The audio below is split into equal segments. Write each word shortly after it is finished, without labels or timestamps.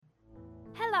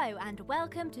Hello and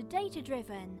welcome to Data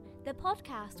Driven, the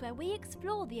podcast where we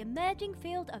explore the emerging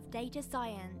field of data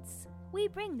science. We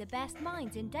bring the best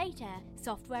minds in data,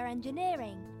 software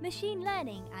engineering, machine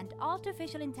learning, and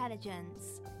artificial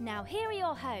intelligence. Now here are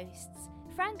your hosts,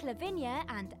 Frank Lavinia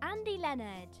and Andy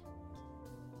Leonard.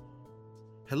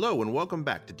 Hello and welcome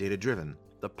back to Data Driven,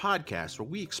 the podcast where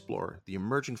we explore the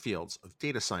emerging fields of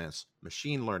data science,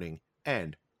 machine learning,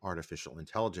 and artificial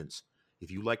intelligence. If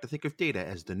you like to think of data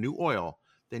as the new oil,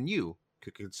 then you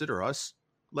could consider us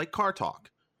like Car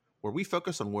Talk, where we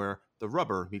focus on where the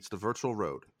rubber meets the virtual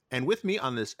road. And with me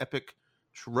on this epic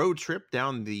road trip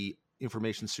down the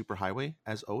information superhighway,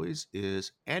 as always,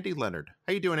 is Andy Leonard.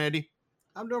 How you doing, Andy?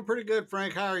 I'm doing pretty good,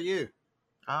 Frank. How are you?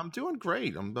 I'm doing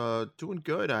great. I'm doing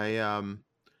good. I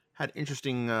had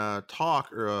interesting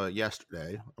talk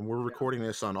yesterday, and we're recording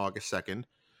this on August 2nd.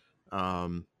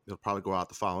 It'll probably go out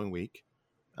the following week.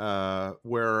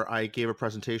 Where I gave a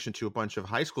presentation to a bunch of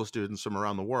high school students from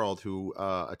around the world who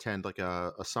attend like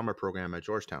a summer program at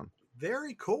Georgetown.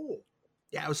 Very cool.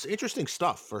 Yeah, it was interesting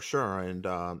stuff for sure. And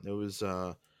it was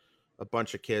a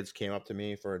bunch of kids came up to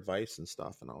me for advice and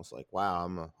stuff. And I was like, wow,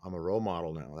 I'm a role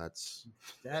model now.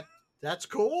 That's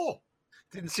cool.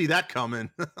 Didn't see that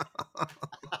coming.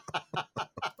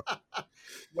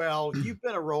 Well, you've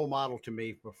been a role model to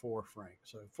me before, Frank.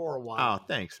 So for a while. Oh,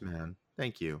 thanks, man.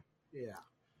 Thank you. Yeah.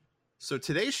 So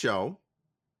today's show,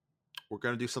 we're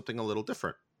going to do something a little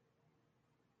different.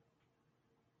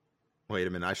 Wait a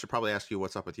minute. I should probably ask you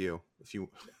what's up with you.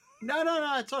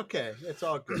 No. It's okay. It's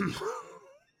all good.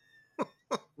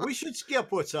 We should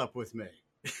skip what's up with me.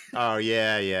 Oh,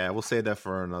 yeah. We'll save that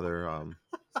for another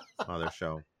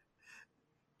show.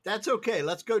 That's okay.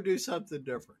 Let's go do something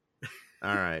different.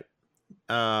 All right.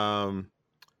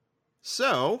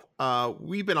 So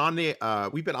we've been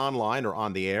online or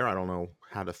on the air. I don't know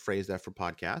how to phrase that for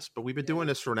podcasts, but we've been doing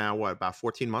this for now, about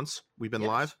 14 months? We've been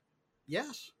live?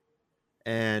 Yes.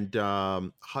 And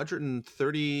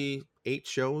 138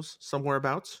 shows, somewhere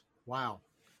abouts. Wow.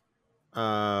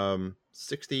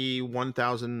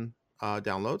 61,000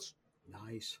 downloads.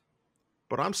 Nice.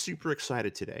 But I'm super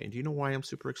excited today. And do you know why I'm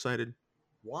super excited?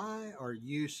 Why are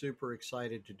you super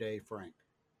excited today, Frank?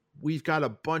 We've got a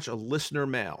bunch of listener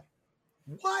mail.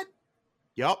 What?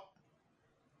 Yup.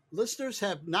 Listeners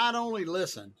have not only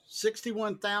listened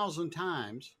 61,000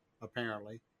 times,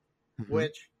 apparently,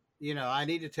 which, I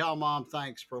need to tell Mom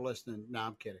thanks for listening. No,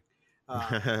 I'm kidding.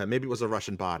 Maybe it was a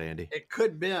Russian bot, Andy. It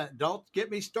could be. Don't get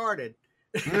me started.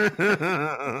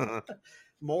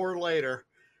 More later.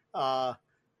 So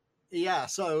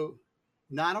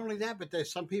not only that, but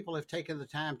there's some people have taken the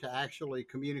time to actually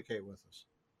communicate with us.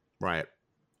 Right.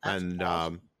 That's and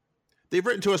awesome. They've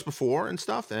written to us before and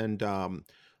stuff, and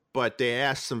but they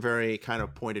asked some very kind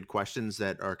of pointed questions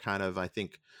that are kind of, I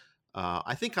think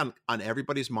on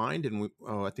everybody's mind, and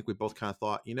I think we both kind of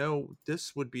thought,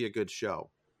 this would be a good show.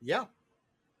 Yeah.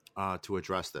 To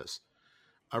address this.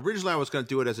 Originally, I was going to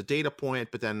do it as a data point,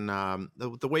 but then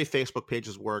the way Facebook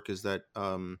pages work is that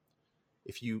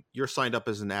if you're signed up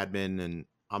as an admin and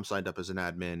I'm signed up as an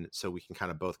admin, so we can kind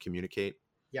of both communicate.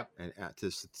 Yep. And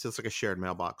it's like a shared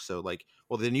mailbox. So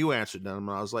then you answered them,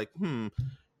 and I was like,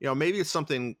 maybe it's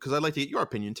something, because I'd like to get your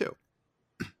opinion too.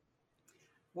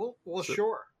 Well,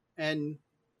 sure. And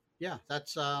yeah,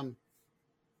 that's and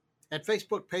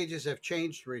Facebook pages have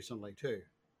changed recently too.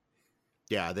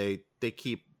 Yeah, they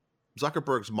keep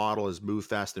Zuckerberg's model is move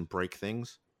fast and break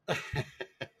things.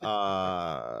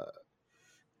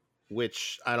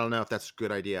 Which I don't know if that's a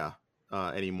good idea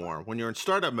anymore. When you're in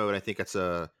startup mode, I think it's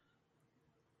a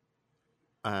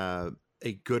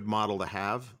good model to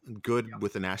have,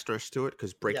 with an asterisk to it,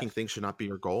 because breaking things should not be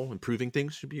your goal. Improving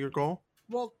things should be your goal.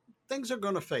 Well, things are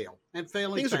going to fail, and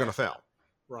failing things fast. are going to fail.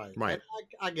 Right. Right.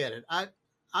 I get it. I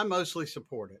mostly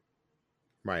support it.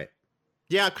 Right.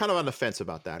 Yeah, I'm kind of on the fence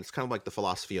about that. It's kind of like the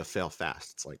philosophy of fail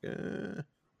fast. It's like,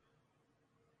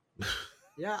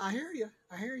 Yeah, I hear you.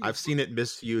 I've seen it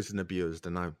misused and abused,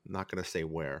 and I'm not going to say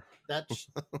where. That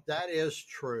is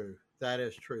true. That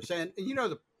is true. So, and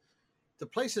the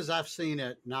places I've seen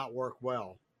it not work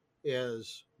well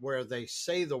is where they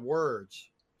say the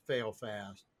words fail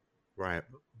fast. Right.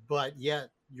 But yet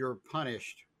you're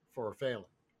punished for failing.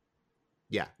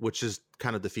 Yeah, which is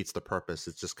kind of defeats the purpose.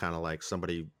 It's just kind of like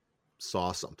somebody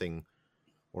saw something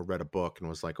or read a book and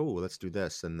was like, oh, let's do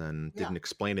this, and then didn't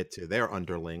explain it to their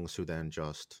underlings, who then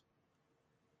just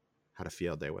had a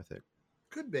field day with it.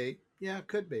 Could be. Yeah,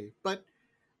 could be. But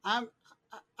I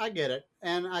get it.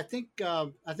 And I think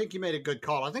you made a good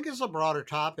call. I think it's a broader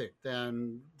topic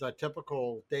than the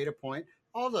typical data point,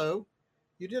 although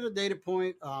you did a data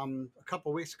point a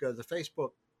couple of weeks ago. The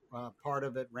Facebook part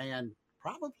of it ran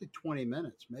probably 20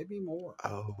 minutes, maybe more.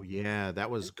 Oh yeah, that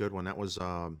was a good one. That was It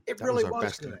that really was our was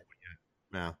best good. one yet.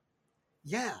 Yeah.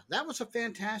 Yeah, that was a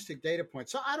fantastic data point.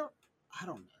 So I don't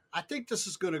know. I think this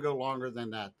is going to go longer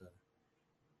than that, though.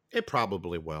 It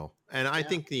probably will. And I Yeah.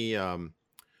 think the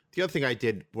other thing I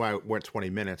did why I went 20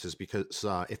 minutes is because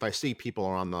if I see people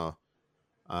are on the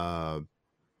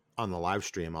live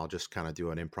stream, I'll just kind of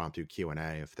do an impromptu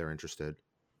Q&A if they're interested.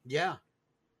 Yeah,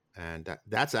 And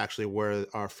that's actually where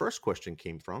our first question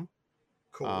came from.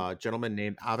 cool. A gentleman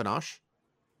named Avinash.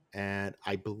 And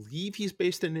I believe he's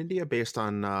based in India based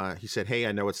on, he said, hey,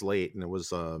 I know it's late. And it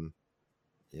was,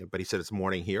 yeah, but he said it's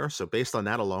morning here. So based on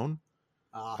that alone,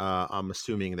 I'm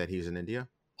assuming that he's in India.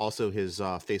 Also, his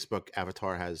Facebook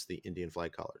avatar has the Indian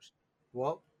flag colors.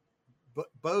 Well,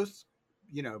 both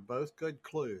good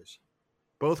clues.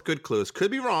 Both good clues.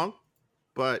 Could be wrong,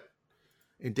 but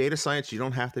in data science, you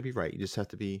don't have to be right. You just have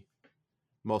to be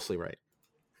mostly right.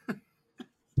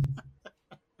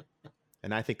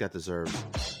 And I think that deserves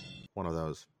one of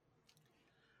those.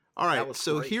 All right.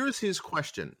 So great. here's his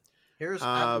question. Here's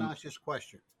Avinash's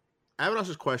question.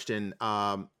 Avinash's question.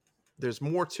 There's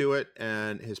more to it,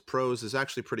 and his prose is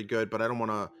actually pretty good, but I don't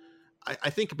want to. I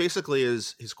think basically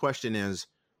his question is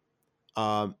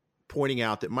pointing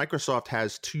out that Microsoft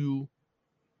has two.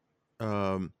 Hold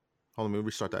on, let me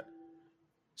restart that.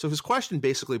 So his question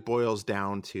basically boils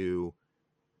down to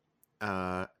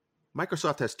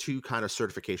Microsoft has two kind of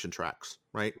certification tracks,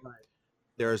 right? Right.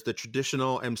 There's the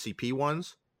traditional MCP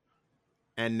ones,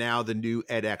 and now the new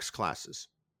edX classes.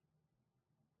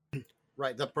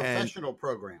 Right, the professional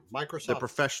program, Microsoft. The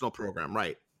professional program,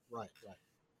 right. Right.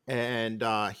 And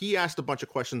he asked a bunch of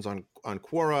questions on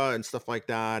Quora and stuff like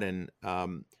that. And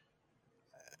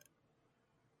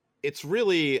it's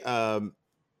really,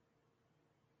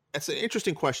 it's an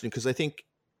interesting question because I think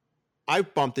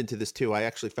I've bumped into this too. I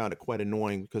actually found it quite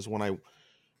annoying because when I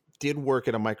did work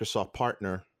at a Microsoft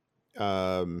partner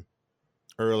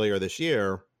earlier this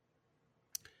year,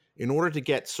 in order to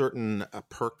get certain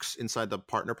perks inside the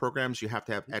partner programs, you have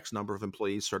to have X number of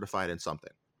employees certified in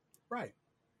something. Right.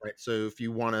 So if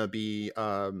you want to be,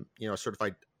 a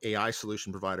certified AI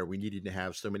solution provider, we needed to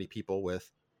have so many people with,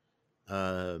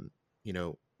 data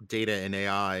and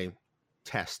AI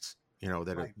tests,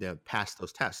 that pass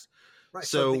those tests. Right.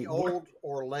 So the old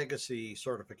or legacy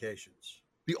certifications.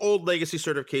 The old legacy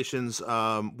certifications,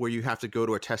 where you have to go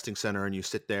to a testing center and you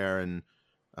sit there and,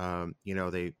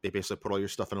 they basically put all your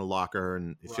stuff in a locker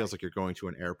and it feels like you're going to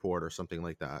an airport or something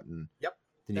like that. And yep.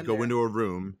 Then you go into a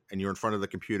room and you're in front of the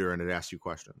computer and it asks you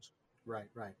questions. Right.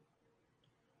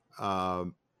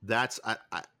 That's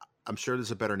I'm sure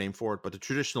there's a better name for it, but the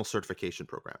traditional certification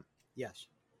program. Yes.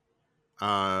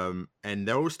 And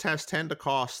those tests tend to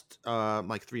cost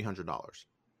like $300.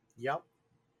 Yep.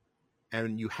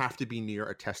 And you have to be near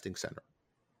a testing center.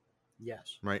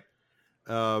 Yes. Right.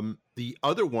 The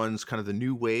other ones, kind of the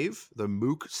new wave, the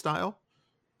MOOC style,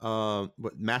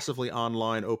 but massively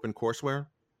online open courseware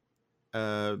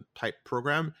type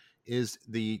program is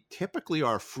typically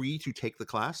are free to take the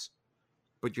class,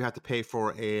 but you have to pay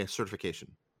for a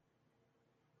certification.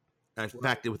 And in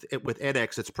fact, with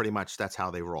edX, it's pretty much that's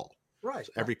how they roll. Right.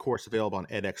 So every course available on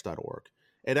edX.org.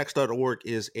 edX.org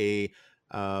is a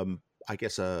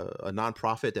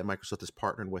nonprofit that Microsoft has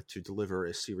partnered with to deliver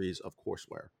a series of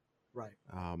courseware. Right.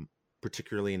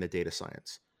 Particularly in the data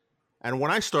science. And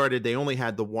when I started, they only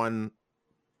had the one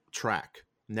track.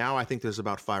 Now I think there's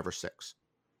about 5 or 6.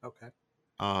 Okay.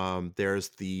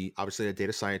 There's obviously the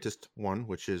data scientist one,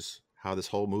 which is how this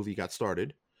whole movie got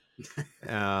started.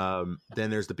 Then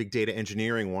there's the big data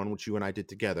engineering one, which you and I did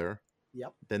together.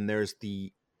 Yep. Then there's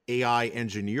the AI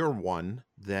engineer one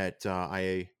that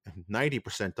I am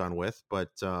 90% done with,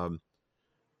 but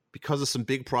because of some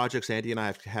big projects Andy and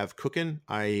I have cooking,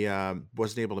 I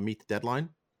wasn't able to meet the deadline.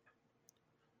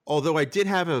 Although I did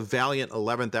have a valiant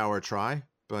 11th hour try,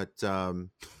 but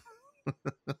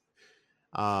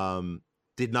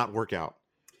did not work out.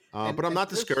 But I'm not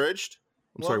discouraged.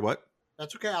 Sorry, what?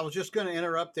 That's okay. I was just going to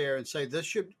interrupt there and say this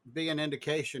should be an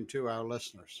indication to our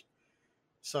listeners.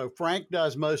 So Frank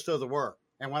does most of the work.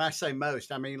 And when I say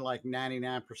most, I mean like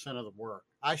 99% of the work.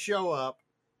 I show up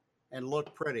and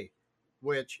look pretty,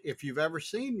 which if you've ever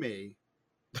seen me.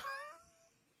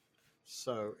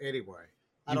 So anyway.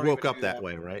 You woke up that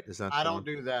way, right? Is that I don't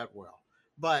do that well.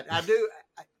 But I do.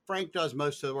 Frank does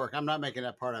most of the work. I'm not making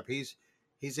that part up. He's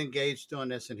engaged doing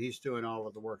this and he's doing all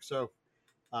of the work. So,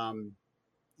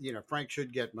 Frank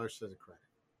should get most of the credit.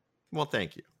 Well,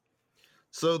 thank you.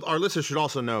 So our listeners should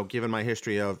also know, given my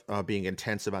history of being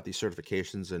intense about these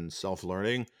certifications and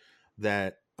self-learning,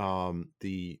 that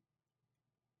the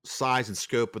size and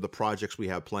scope of the projects we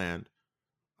have planned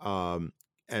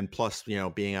And plus,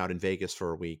 being out in Vegas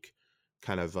for a week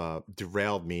kind of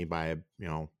derailed me by a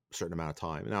certain amount of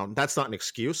time. Now, that's not an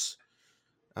excuse,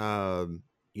 but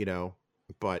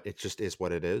it just is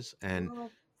what it is. And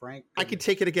Well, Frank, I could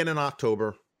take it again in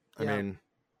October. Yeah. I mean,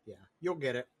 yeah, you'll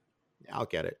get it. I'll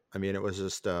get it. I mean, it was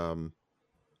just,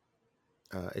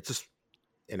 it's just,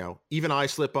 even I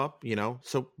slip up,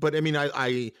 so, but I mean,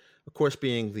 I, of course,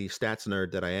 being the stats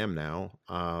nerd that I am now,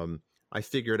 I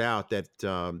figured out that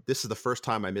this is the first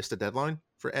time I missed a deadline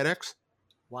for edX.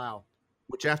 Wow.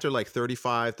 Which after like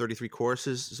 35, 33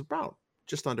 courses is about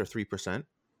just under 3%.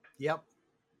 Yep.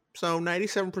 So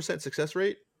 97% success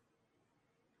rate.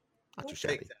 Not We'll too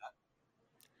shabby. take that.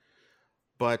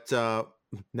 But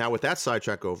now with that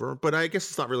sidetrack over, but I guess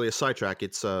it's not really a sidetrack.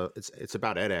 It's about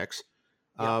edX.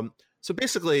 Yeah. So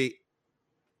basically,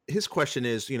 his question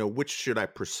is, which should I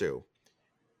pursue?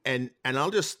 And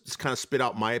I'll just kind of spit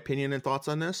out my opinion and thoughts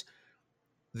on this.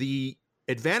 The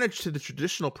advantage to the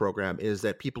traditional program is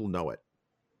that people know it.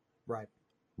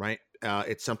 Right.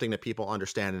 It's something that people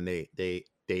understand, and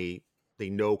they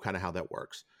know kind of how that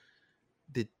works.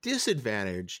 The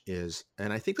disadvantage is,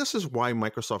 and I think this is why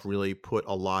Microsoft really put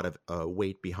a lot of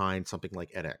weight behind something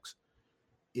like edX,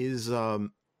 is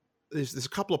there's a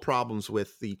couple of problems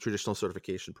with the traditional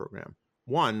certification program.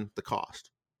 One, the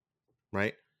cost,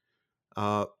 right?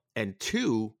 And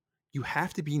two, you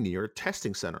have to be near a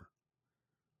testing center.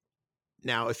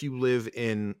 Now, if you live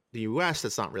in the US,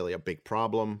 that's not really a big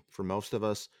problem for most of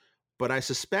us. But I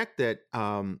suspect that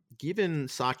given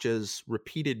Satya's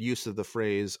repeated use of the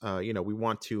phrase, we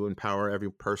want to empower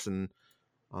every person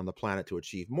on the planet to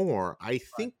achieve more, I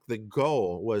think the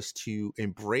goal was to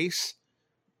embrace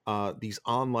these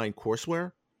online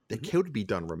courseware that could be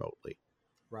done remotely.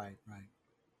 Right.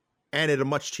 And at a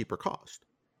much cheaper cost.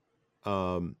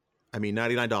 I mean,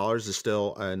 $99 is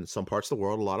still, in some parts of the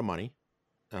world, a lot of money.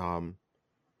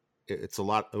 It was a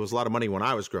lot of money when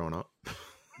I was growing up.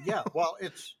 Yeah, well,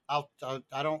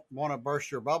 I don't want to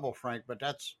burst your bubble, Frank, but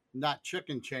that's not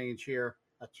chicken change here.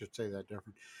 I should say that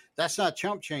different. That's not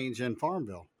chump change in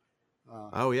Farmville.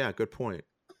 Oh yeah, good point.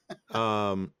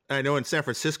 I know in San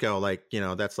Francisco,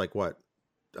 that's like what,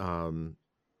 an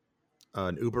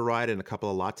Uber ride and a couple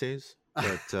of lattes.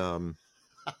 But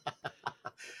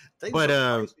things are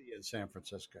pricey in San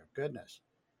Francisco. Goodness,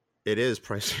 it is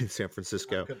pricey in San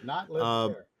Francisco. I could not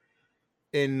live there.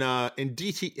 In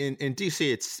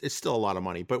DC, it's still a lot of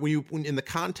money. But when in the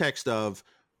context of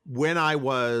when I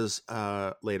was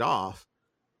laid off,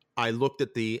 I looked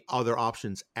at the other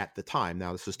options at the time.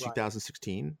 Now this was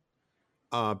 2016.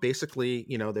 Basically,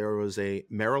 there was a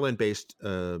Maryland-based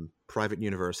private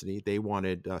university. They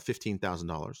wanted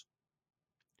 $15,000,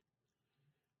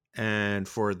 and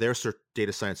for their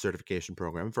data science certification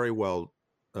program, very well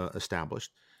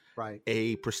established. Right.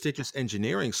 A prestigious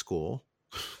engineering school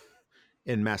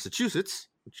in Massachusetts,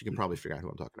 which you can probably figure out who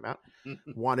I'm talking about,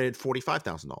 wanted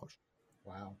 $45,000.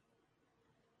 Wow.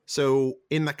 So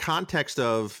in the context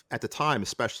of, at the time,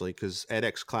 especially because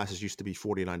edX classes used to be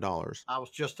 $49. I was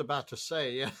just about to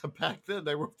say, yeah, back then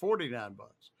they were $49.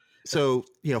 So,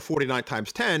 49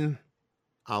 times 10,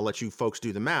 I'll let you folks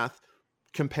do the math,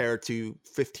 compared to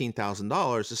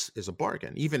 $15,000 is a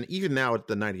bargain. Even now at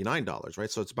the $99,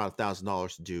 right? So it's about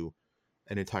 $1,000 to do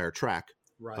an entire track.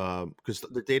 Right. Because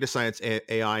the data science,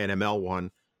 AI, and ML one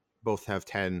both have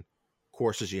 10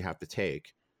 courses you have to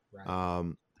take.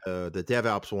 Right. The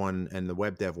DevOps one and the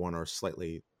web dev one are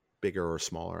slightly bigger or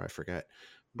smaller, I forget.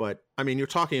 But I mean, you're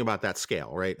talking about that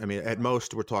scale, right? I mean, at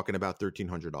most we're talking about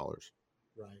 $1,300.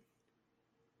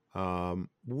 Right.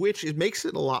 Which it makes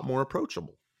it a lot more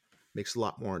approachable, makes it a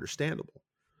lot more understandable.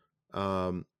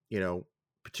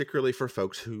 Particularly for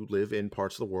folks who live in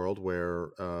parts of the world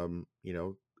where,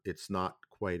 it's not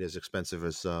quite as expensive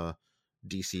as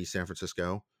DC, San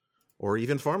Francisco, or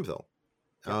even Farmville.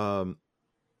 Yeah.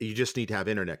 You just need to have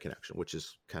internet connection, which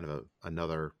is kind of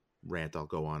another rant I'll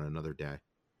go on another day.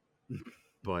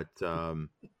 But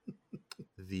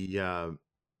the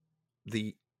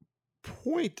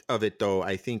point of it, though,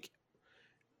 I think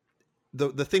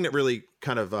the thing that really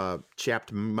kind of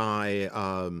chapped my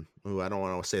I don't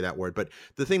want to say that word, but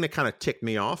the thing that kind of ticked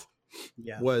me off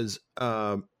was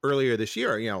earlier this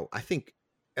year. I think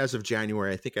as of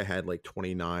January, I think I had like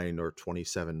 29 or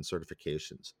 27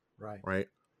 certifications. Right.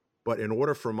 But in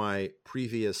order for my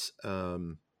previous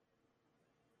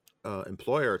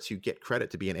employer to get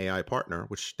credit to be an AI partner,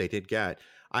 which they did get,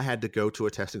 I had to go to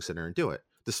a testing center and do it,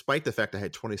 despite the fact I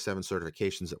had 27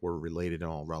 certifications that were related and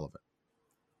all relevant.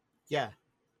 Yeah.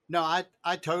 No,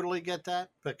 I totally get that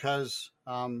because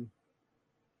I'm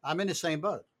in the same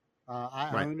boat.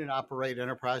 I own and operate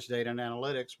Enterprise Data and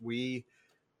Analytics. We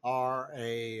are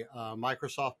a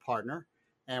Microsoft partner,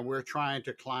 and we're trying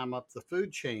to climb up the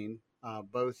food chain,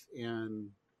 both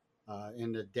in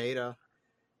the data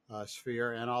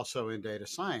sphere and also in data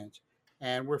science.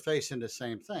 And we're facing the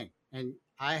same thing. And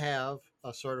I have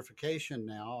a certification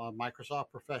now, a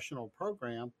Microsoft Professional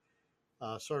Program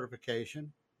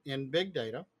certification in big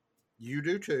data. You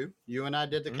do too. You and I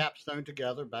did the Mhm. capstone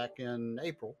together back in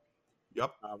April,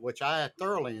 Yep. which I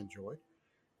thoroughly enjoyed.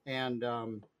 And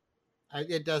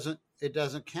it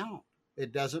doesn't count.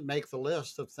 It doesn't make the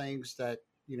list of things that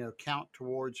count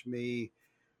towards me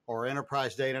or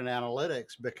enterprise data and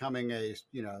analytics becoming a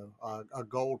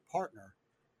gold partner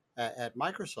at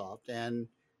Microsoft, and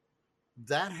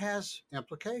that has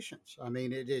implications. I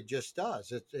mean, it just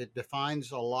does. It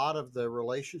defines a lot of the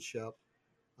relationship,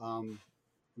 um,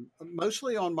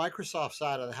 mostly on Microsoft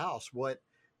side of the house. What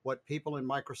people in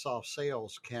Microsoft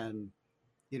sales can,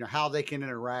 how they can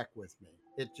interact with me.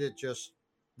 It just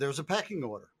there's a pecking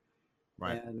order,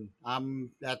 Right. and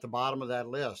I'm at the bottom of that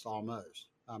list almost.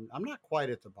 I'm not quite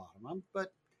at the bottom.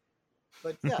 But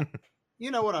yeah,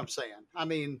 you know what I'm saying. I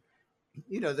mean,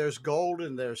 there's gold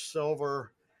and there's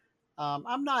silver.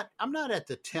 I'm not at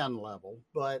the 10 level,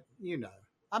 but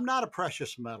I'm not a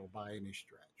precious metal by any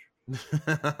stretch.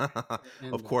 Of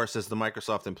And course, as the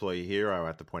Microsoft employee here, I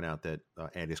have to point out that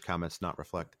Andy's comments not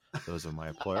reflect those of my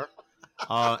employer,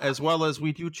 as well as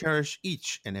we do cherish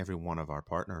each and every one of our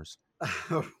partners.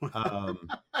 How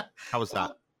was that?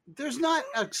 well, there's not.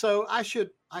 So I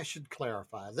should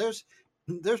clarify. There's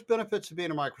benefits to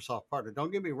being a Microsoft partner.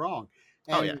 Don't get me wrong,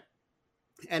 Oh yeah,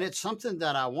 and it's something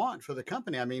that I want for the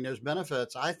company. I mean, there's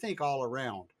benefits I think all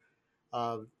around,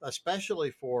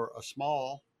 especially for a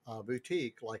small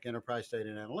boutique like Enterprise Data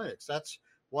and Analytics. That's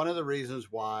one of the reasons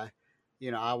why,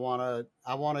 I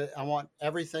want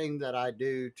everything that I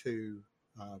do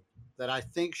uh, that I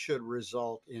think should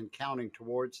result in counting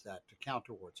towards that to count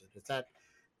towards it.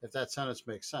 If that sentence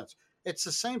makes sense, it's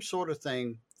the same sort of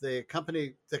thing. The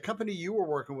company you were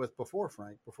working with before,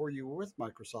 Frank, before you were with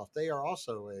Microsoft, they are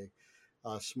also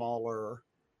a smaller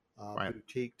right.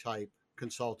 boutique type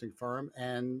consulting firm,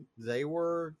 and they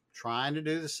were trying to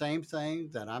do the same thing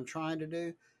that I'm trying to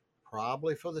do,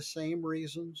 probably for the same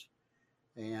reasons.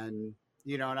 And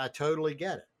and I totally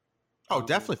get it. Oh, Um,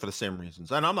 definitely for the same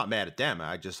reasons, and I'm not mad at them.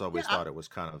 I just yeah, always thought it was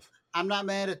kind of I'm not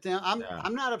mad at them. I'm yeah.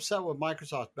 I'm not upset with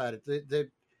Microsoft about it.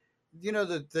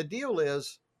 The deal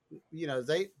is,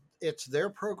 they it's their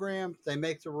program. They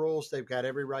make the rules. They've got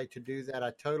every right to do that.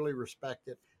 I totally respect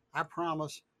it. I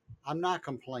promise, I'm not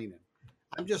complaining.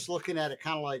 I'm just looking at it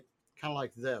kind of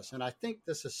like this, and I think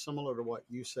this is similar to what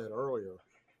you said earlier.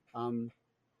 Um,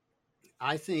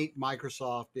 I think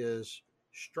Microsoft is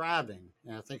striving,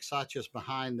 and I think Satya's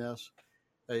behind this,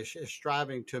 is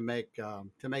striving to make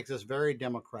this very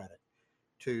democratic,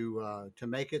 to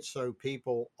make it so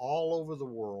people all over the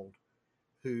world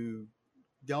who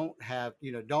don't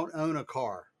own a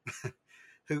car,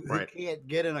 who Right. can't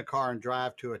get in a car and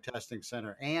drive to a testing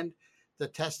center, and the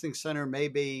testing center may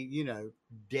be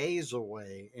days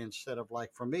away instead of,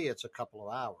 like, for me it's a couple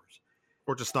of hours.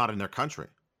 Or just not in their country.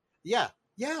 Yeah,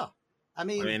 yeah. I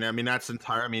mean, I mean that's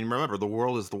entire. I mean, remember the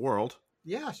world is the world,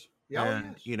 yes, yeah, oh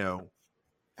and yes,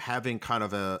 having kind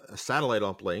of a satellite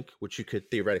uplink, which you could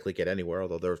theoretically get anywhere,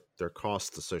 although there are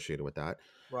costs associated with that.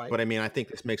 right. But I mean, I think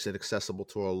this makes it accessible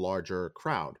to a larger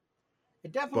crowd.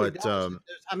 It definitely But does.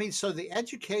 I mean, so the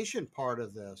education part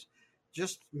of this,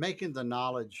 just making the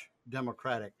knowledge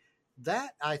democratic,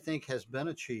 that I think has been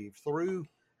achieved through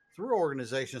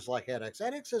organizations like edX.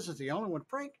 edX isn't the only one.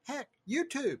 Frank, heck,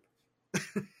 YouTube.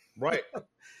 right, You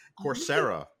can,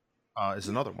 Coursera is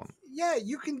another one. yeah,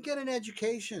 you can get an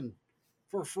education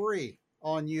for free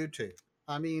on YouTube.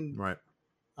 I mean, Right.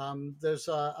 there's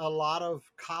a lot of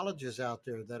colleges out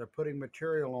there that are putting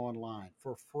material online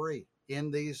for free in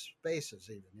these spaces,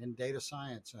 even in data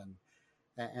science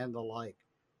and the like.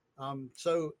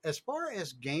 So as far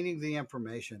as gaining the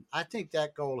information, I think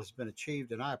that goal has been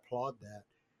achieved, and I applaud that.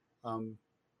 Um,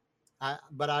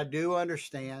 but I do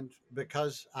understand,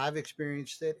 because I've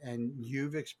experienced it and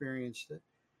you've experienced it,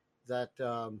 that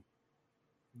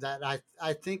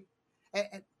I think,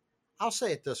 and I'll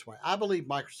say it this way: I believe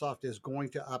Microsoft is going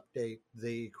to update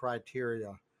the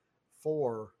criteria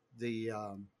for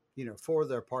for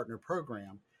their partner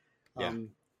program. Yeah. Um,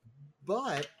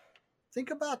 but think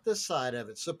about this side of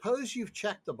it. Suppose you've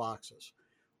checked the boxes.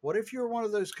 What if you're one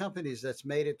of those companies that's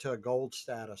made it to a gold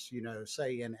status,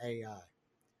 say in AI,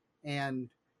 and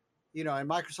and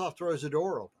Microsoft throws the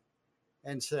door open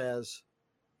and says,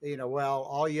 well,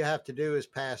 all you have to do is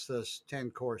pass this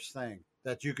 10-course thing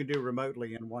that you can do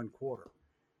remotely in 1 quarter.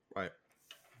 Right.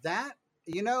 That,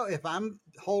 if I'm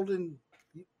holding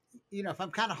if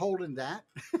I'm kind of holding that,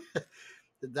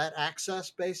 that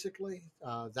access basically,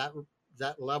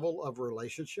 that level of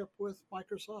relationship with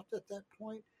Microsoft at that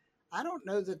point, I don't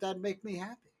know that that'd make me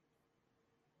happy.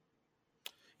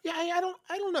 Yeah,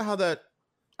 I don't know how that.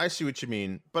 I see what you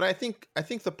mean, but I think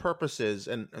the purpose is,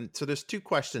 and so there's two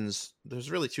questions.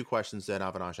 There's really two questions that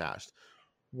Avinash asked.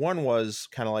 One was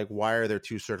kind of like, why are there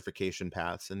two certification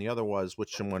paths, and the other was,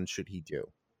 which one should he do?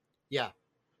 Yeah,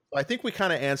 I think we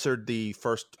kind of answered the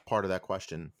first part of that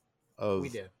question. we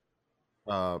did.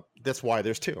 That's why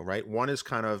there's two, right? One is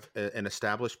kind of an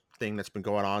established thing that's been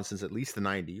going on since at least the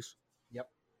 90s. Yep.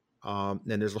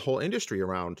 And there's a whole industry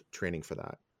around training for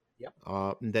that. Yep.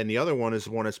 And then the other one is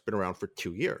one that's been around for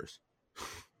 2 years,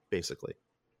 basically.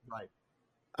 Right.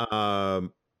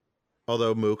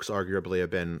 Although MOOCs arguably have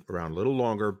been around a little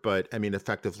longer, but I mean,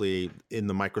 effectively in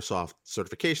the Microsoft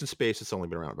certification space, it's only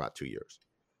been around about 2 years.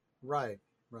 Right.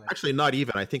 Right. Actually, not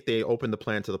even. I think they opened the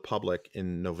plan to the public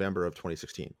in November of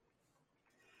 2016.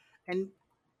 And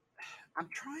I'm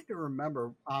trying to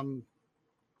remember. I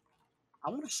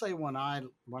want to say when I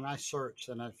searched,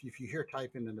 and if you hear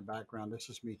typing in the background, this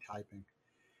is me typing.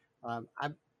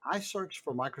 I searched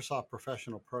for Microsoft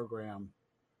Professional Program,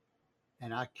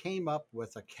 and I came up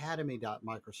with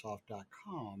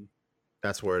academy.microsoft.com.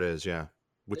 That's where it is, yeah.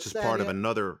 Which is part of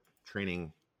another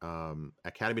training,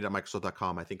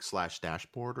 academy.microsoft.com, I think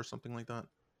 /dashboard or something like that.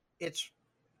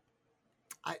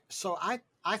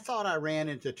 I thought I ran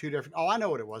into two different. Oh, I know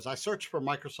what it was. I searched for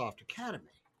Microsoft Academy.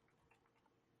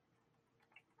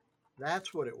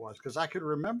 That's what it was, because I could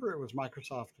remember it was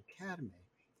Microsoft Academy.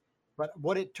 But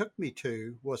what it took me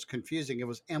to was confusing. It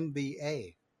was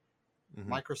MVA,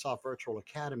 Microsoft Virtual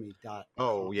Academy.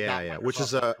 Oh, yeah. Which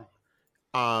is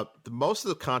most of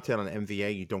the content on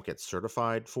MVA you don't get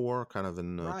certified for, kind of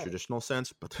in the traditional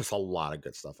sense, but there's a lot of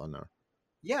good stuff on there.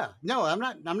 Yeah, no, I'm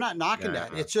not knocking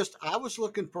that. It's just I was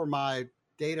looking for my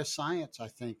data science, I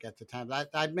think, at the time.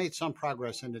 I'd made some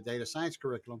progress in the data science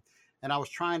curriculum, and I was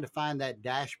trying to find that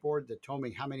dashboard that told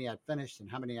me how many I'd finished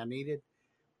and how many I needed.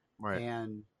 Right.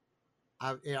 And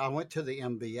I went to the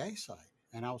MBA site,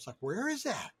 and I was like, where is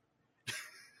that?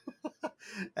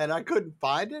 And I couldn't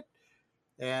find it.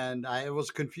 And I was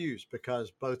confused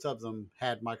because both of them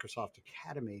had Microsoft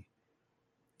Academy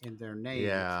in their name.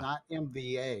 Yeah. It's not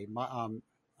MVA.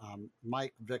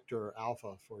 Mike Victor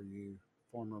Alpha for you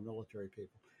former military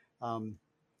people.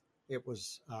 It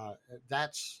was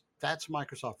that's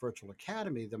Microsoft Virtual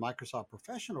Academy. The Microsoft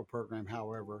Professional Program,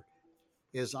 however,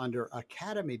 is under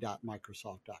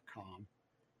academy.microsoft.com,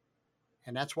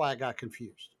 and that's why I got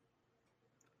confused.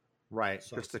 Right,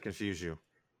 so, just to confuse you.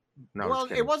 No, well,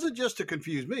 it wasn't just to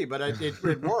confuse me, but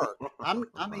it worked. I'm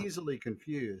easily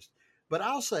confused. But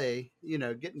I'll say,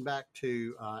 getting back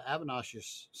to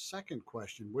Avinash's second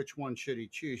question, which one should he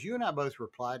choose? You and I both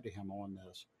replied to him on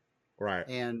this. Right.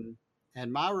 And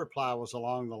my reply was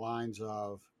along the lines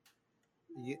of,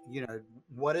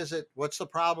 what is it? What's the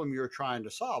problem you're trying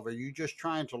to solve? Are you just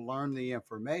trying to learn the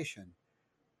information?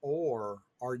 Or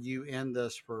are you in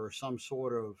this for some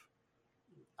sort of,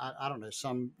 I don't know,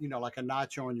 some, like a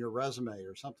notch on your resume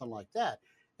or something like that?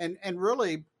 And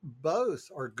really both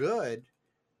are good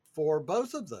for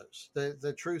both of those.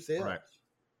 The truth is,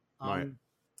 I've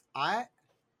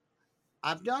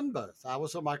done both. I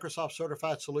was a Microsoft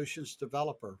Certified Solutions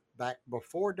Developer back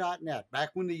before .NET,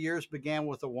 back when the years began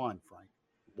with a 1, Frank.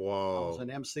 Whoa. I was an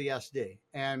MCSD,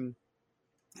 and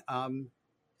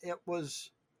it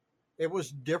was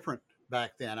different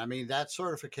back then. I mean, that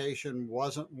certification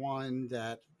wasn't one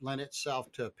that lent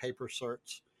itself to paper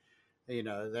certs.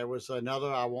 There was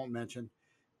another I won't mention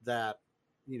that.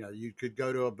 You could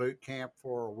go to a boot camp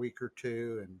for a week or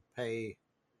two and pay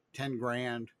 10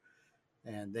 grand,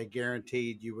 and they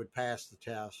guaranteed you would pass the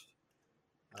test.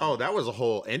 Oh, that was a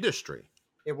whole industry.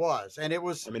 It was, and it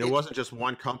was. I mean, it wasn't just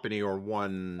one company or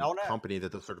one company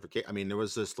that the certification. I mean, there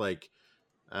was this like,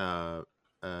 there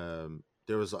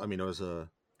was. I mean, it was a.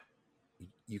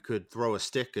 You could throw a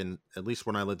stick, and at least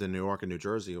when I lived in New York and New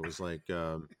Jersey, it was like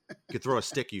you could throw a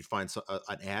stick, you'd find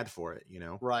an ad for it.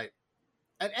 Right.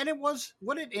 And it was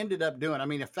what it ended up doing. I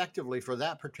mean, effectively for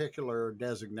that particular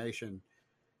designation,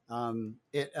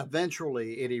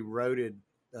 it eroded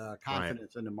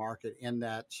confidence in the market in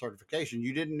that certification.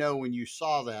 You didn't know when you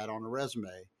saw that on a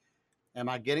resume, am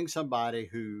I getting somebody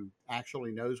who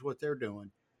actually knows what they're doing,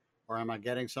 or am I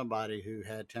getting somebody who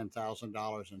had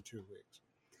 $10,000 in 2 weeks?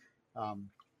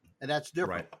 And that's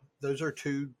different. Right. Those are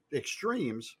two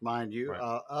extremes, mind you,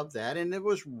 of that. And it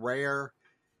was rare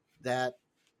that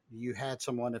you had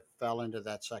someone that fell into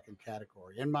that second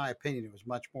category. In my opinion, it was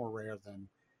much more rare than,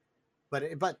 but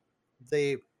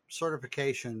the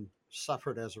certification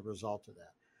suffered as a result of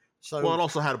that. So Well, it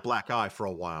also had a black eye for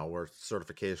a while, where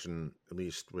certification at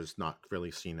least was not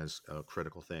really seen as a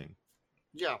critical thing.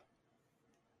 yeah,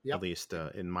 yep. At least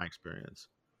in my experience.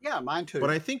 Yeah, mine too. But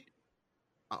I think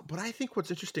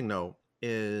what's interesting though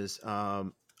is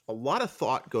a lot of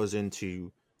thought goes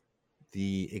into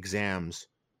the exams,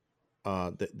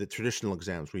 the traditional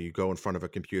exams where you go in front of a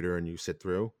computer and you sit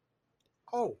through.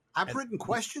 Oh, I've written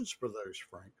questions for those,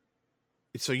 Frank.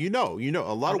 So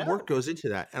a lot of work goes into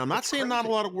that, and I'm not saying not a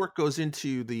lot of work goes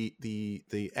into the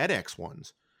edX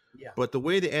ones. Yeah. But the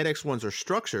way the edX ones are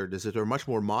structured is that they're much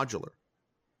more modular.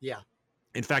 Yeah.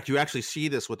 In fact, you actually see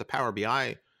this with the Power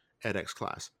BI edX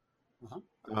class,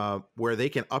 where they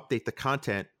can update the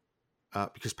content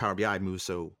because Power BI moves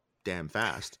so damn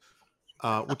fast,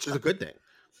 which is a good thing.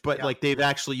 But like you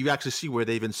actually see where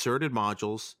they've inserted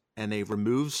modules and they've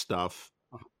removed stuff.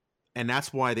 And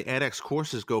that's why the edX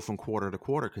courses go from quarter to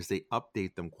quarter, because they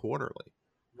update them quarterly.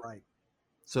 Right.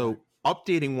 So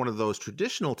updating one of those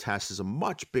traditional tests is a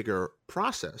much bigger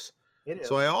process. It is.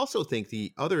 So I also think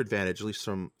the other advantage, at least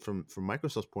from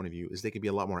Microsoft's point of view, is they can be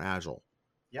a lot more agile.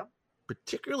 Yep.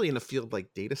 Particularly in a field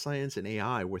like data science and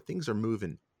AI, where things are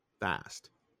moving fast.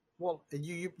 Well,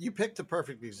 you picked the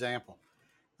perfect example.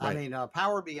 Right. I mean,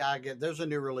 Power BI there's a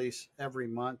new release every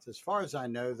month. As far as I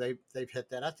know, they've hit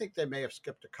that. I think they may have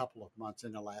skipped a couple of months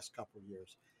in the last couple of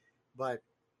years, but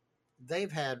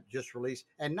they've had just release.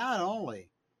 And not only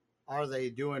are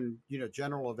they doing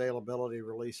general availability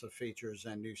release of features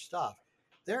and new stuff,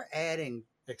 they're adding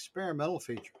experimental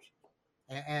features,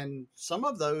 and some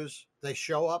of those they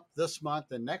show up this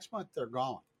month, and next month they're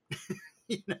gone.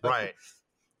 Right.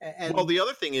 And well, the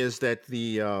other thing is that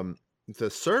the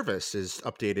service is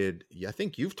updated. I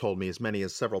think you've told me as many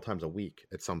as several times a week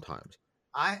at some times.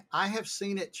 I have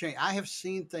seen it change. I have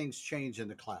seen things change in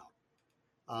the cloud.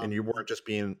 And you weren't just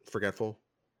being forgetful?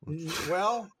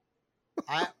 Well,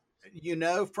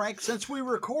 Frank, since we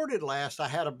recorded last, I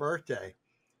had a birthday,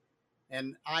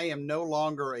 and I am no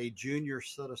longer a junior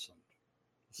citizen.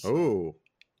 So oh,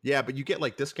 yeah, but you get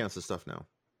like discounts and stuff now.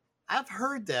 I've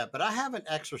heard that, but I haven't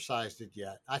exercised it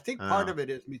yet. I think part of it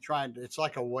is me it's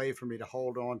like a way for me to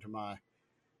hold on to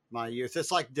my youth.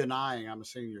 It's like denying I'm a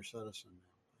senior citizen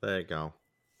now. There you go.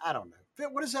 I don't know.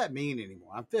 What does that mean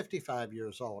anymore? I'm 55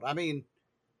 years old. I mean,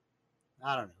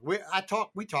 I don't know.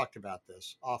 We talked about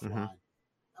this offline.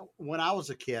 When I was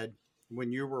a kid,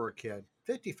 when you were a kid,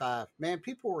 55, man,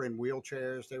 people were in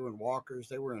wheelchairs. They were in walkers.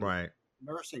 They were in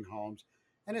nursing homes.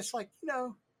 And it's like,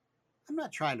 I'm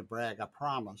not trying to brag, I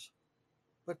promise.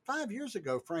 But 5 years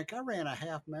ago, Frank, I ran a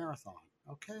half marathon.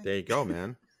 Okay. There you go,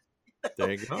 man.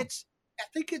 There you go. I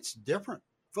think it's different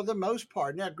for the most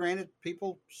part. Now, granted,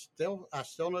 I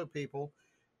still know people,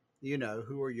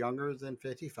 who are younger than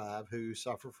 55 who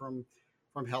suffer from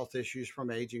health issues,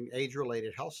 from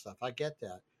age-related health stuff. I get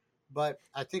that. But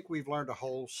I think we've learned a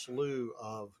whole slew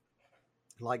of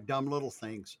like dumb little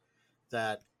things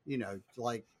that,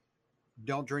 like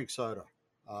don't drink soda.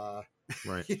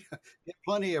 Right. Get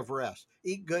plenty of rest.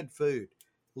 Eat good food.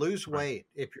 Lose weight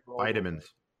if you're vitamins.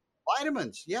 Overweight.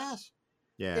 Vitamins, yes.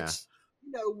 Yeah. It's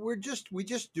we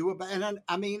just do about, and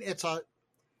I mean it's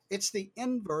the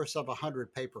inverse of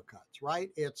 100 paper cuts, right?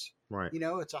 It's right.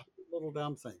 It's a little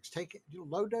dumb things. Take it,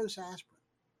 low dose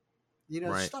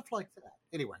aspirin. Stuff like that.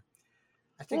 Anyway,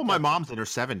 I think. Well, my mom's in her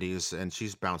 70s and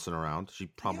she's bouncing around. She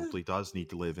probably does need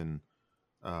to live in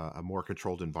a more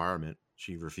controlled environment.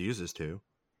 She refuses to.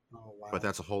 Oh, wow. But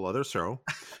that's a whole other show.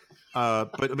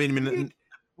 But I mean,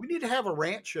 we need to have a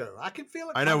rant show. I can feel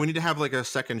it. I know we need to have like a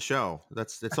second show.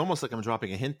 It's almost like I'm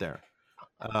dropping a hint there.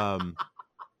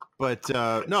 But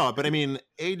I mean,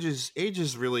 age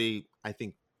is really, I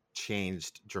think,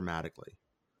 changed dramatically.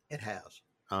 It has.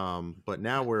 But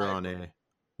now we're on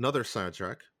another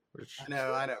sidetrack. I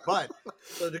know. But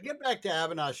so to get back to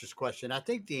Avinash's question, I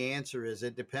think the answer is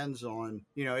it depends on,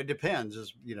 it depends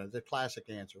is, the classic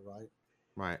answer, right?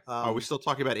 Right. Are we still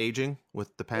talking about aging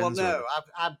with the pens? Well, no,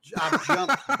 I've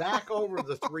jumped back over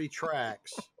the 3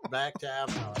 tracks back to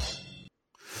Avinash.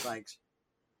 Thanks.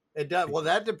 It does. Well,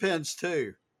 that depends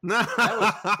too.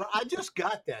 I just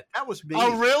got that. That was me.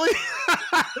 Oh, really?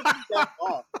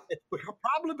 It's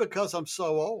probably because I'm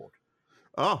so old.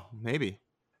 Oh, maybe.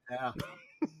 Yeah.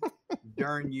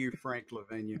 Darn you, Frank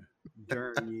Lavinia.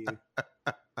 Darn you.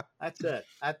 That's it.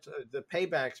 That's the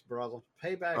paybacks, brother.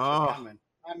 Paybacks are coming.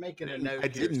 I'm making a note. I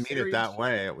didn't mean it that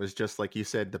way. It was just like you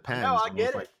said, depends. No, I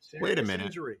get it. Like, wait a minute.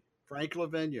 Injury. Frank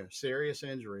Lavinia, serious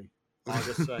injury.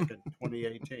 August 2nd,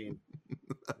 2018.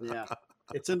 Yeah.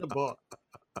 It's in the book.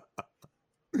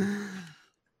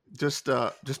 Just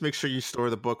make sure you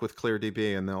store the book with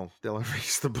ClearDB and they'll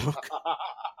erase the book.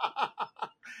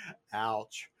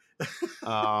 Ouch.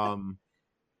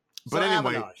 But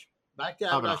anyway, Avinash. Back to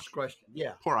Avinash's question.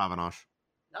 Yeah. Poor Avinash.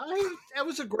 That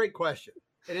was a great question.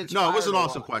 No, it was an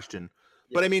awesome question.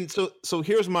 Yeah. But I mean, so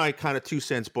here's my kind of 2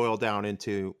 cents boiled down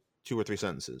into 2 or 3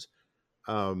 sentences,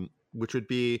 which would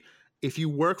be, if you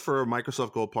work for a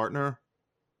Microsoft Gold partner,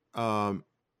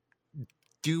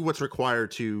 do what's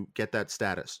required to get that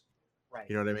status. Right.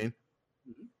 You know what I mean?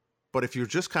 Mm-hmm. But if you're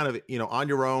just kind of, on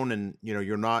your own, and, you're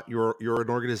an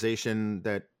organization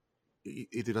that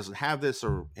either doesn't have this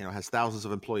or, has thousands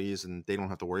of employees, and they don't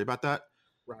have to worry about that.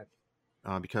 Right.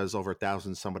 Because over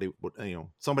 1,000,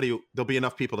 there'll be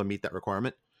enough people to meet that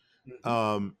requirement.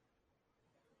 Mm-hmm.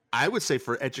 I would say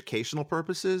for educational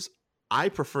purposes, I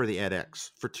prefer the edX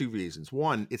for 2 reasons.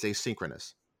 One, it's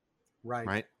asynchronous.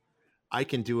 Right. I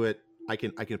can do it. I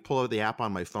can pull out the app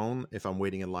on my phone if I'm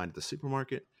waiting in line at the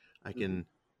supermarket. I can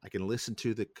listen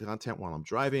to the content while I'm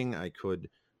driving. I could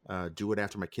do it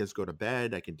after my kids go to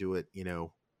bed. I can do it,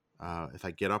 if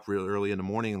I get up real early in the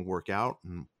morning and work out,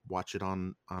 and watch it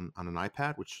on an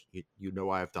iPad, which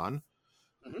I've done.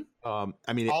 Mm-hmm.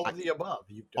 I mean, all of the above.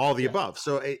 All the above.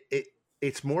 So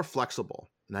it's more flexible,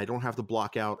 and I don't have to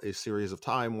block out a series of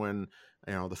time when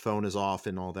the phone is off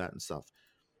and all that and stuff.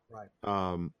 Right.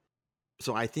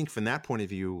 So I think from that point of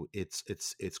view, it's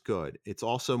good. It's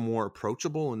also more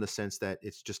approachable in the sense that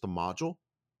it's just a module,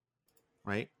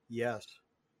 right? Yes.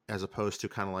 As opposed to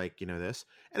kind of like, this.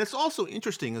 And it's also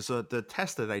interesting is the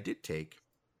test that I did take,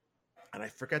 and I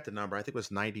forget the number. I think it was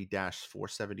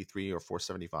 90-473 or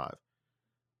 475.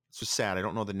 It's just sad. I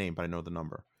don't know the name, but I know the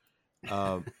number.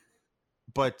 But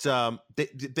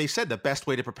they said the best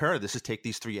way to prepare this is take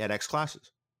these 3 edX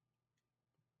classes,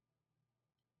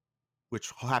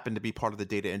 which happened to be part of the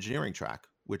data engineering track,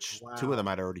 which 2 of them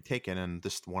I'd already taken, and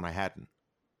this one I hadn't.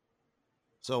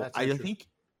 So I think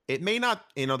it may not,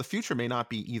 the future may not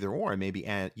be either or. It may be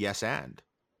yes and.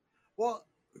 Well,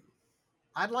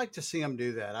 I'd like to see them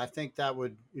do that. I think that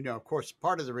would, of course,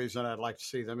 part of the reason I'd like to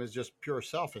see them is just pure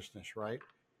selfishness, right?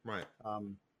 Right.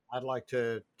 I'd like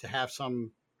to have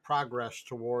some progress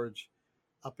towards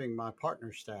upping my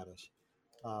partner status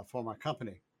for my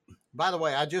company. By the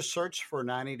way, I just searched for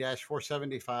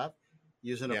 90-475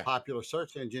 using a popular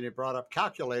search engine. It brought up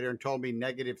calculator and told me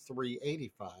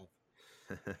 -385.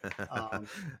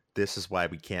 This is why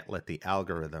we can't let the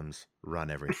algorithms run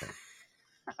everything.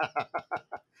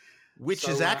 Which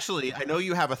is actually, I know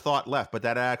you have a thought left, but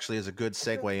that actually is a good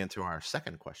segue into our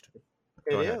second question.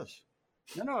 It is.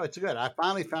 No, it's good. I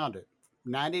finally found it.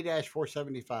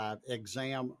 90-475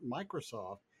 exam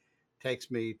Microsoft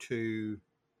takes me to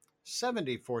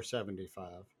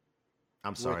 7475.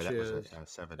 I'm sorry, that was it.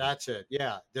 70. That's it.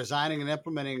 Yeah. Designing and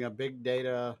implementing a big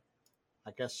data,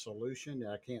 I guess, solution.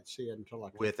 I can't see it until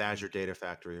I with Azure Data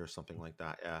Factory or something like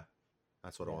that. Yeah.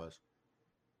 That's what it was.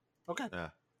 Okay. Yeah.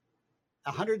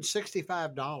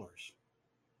 $165.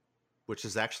 Which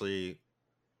is actually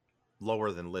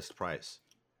lower than list price.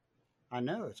 I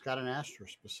know. It's got an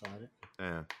asterisk beside it.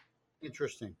 Yeah.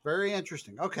 Interesting. Very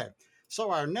interesting. Okay.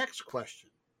 So our next question.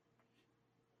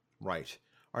 Right.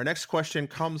 Our next question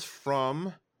comes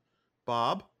from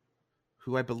Bob,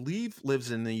 who I believe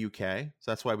lives in the UK.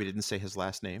 So that's why we didn't say his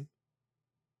last name.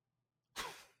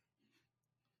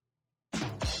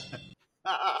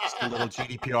 Just a little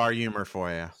GDPR humor for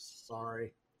you.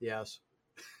 Sorry. Yes.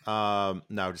 No,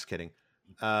 just kidding.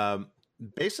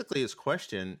 Basically, his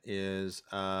question is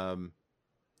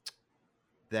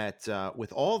that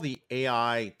with all the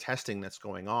AI testing that's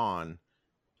going on,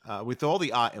 with all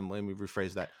the and let me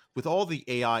rephrase that. With all the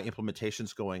AI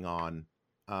implementations going on,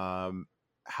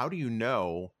 how do you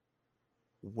know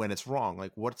when it's wrong?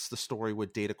 Like, what's the story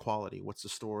with data quality? What's the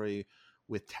story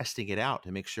with testing it out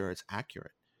to make sure it's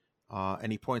accurate?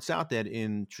 And he points out that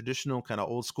in traditional kind of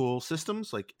old school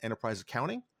systems like enterprise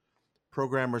accounting,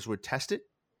 programmers would test it.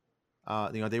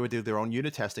 They would do their own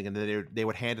unit testing, and then they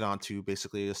would hand it on to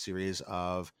basically a series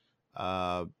of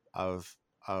Q&A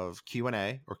or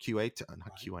QA,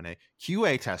 not Q&A,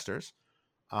 QA testers.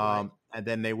 And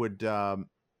then they would go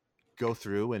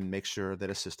through and make sure that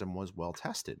a system was well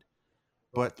tested.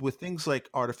 But with things like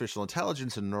artificial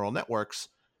intelligence and neural networks,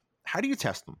 how do you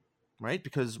test them? Right?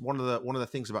 Because one of the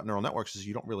things about neural networks is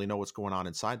you don't really know what's going on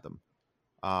inside them.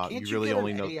 Can't you really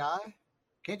only know AI?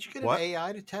 Can't you get an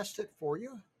AI to test it for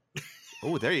you?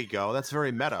 Oh, there you go. That's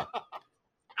very meta.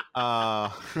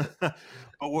 But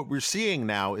what we're seeing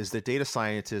now is that data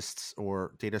scientists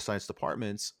or data science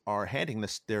departments are handing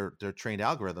their trained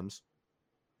algorithms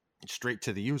straight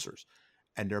to the users,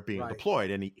 and they're being deployed.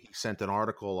 And he sent an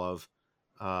article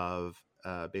of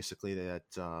basically that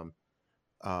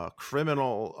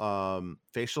criminal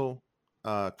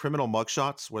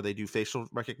mugshots where they do facial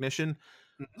recognition.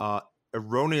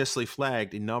 erroneously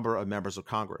flagged a number of members of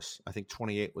Congress. I think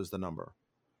 28 was the number.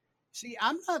 See,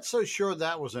 I'm not so sure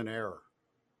that was an error.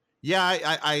 Yeah,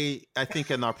 I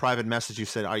think in our private message you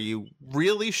said, "Are you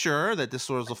really sure that this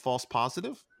was a false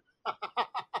positive?"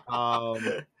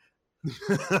 I'm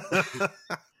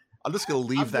just going to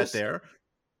leave that there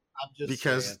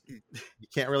because you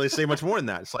can't really say much more than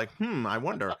that. It's like, I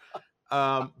wonder.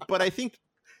 But I think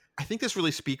this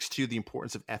really speaks to the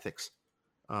importance of ethics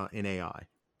in AI.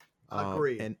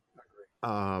 Agreed.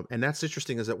 And that's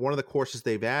interesting, is that one of the courses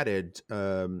they've added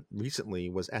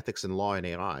recently was ethics and law in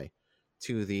AI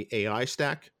to the AI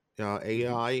stack,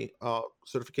 AI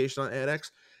certification on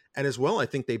edX. And as well, I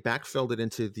think they backfilled it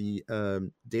into the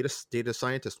data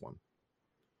scientist one.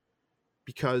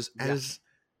 Because if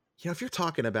you're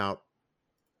talking about,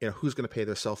 who's going to pay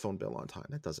their cell phone bill on time,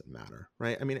 that doesn't matter,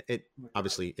 right? I mean,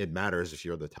 obviously it matters if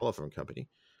you're the telephone company,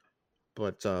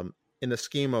 but in the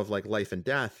scheme of like life and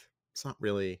death, it's not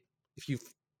really. If you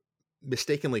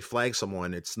mistakenly flag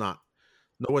someone, no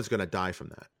one's going to die from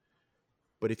that.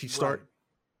 But if you start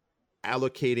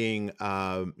allocating,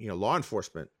 law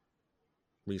enforcement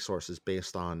resources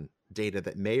based on data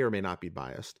that may or may not be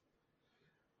biased,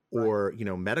 or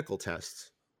medical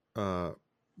tests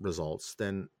results,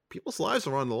 then people's lives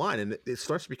are on the line, and it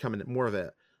starts becoming more of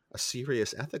a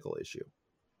serious ethical issue.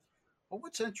 Well,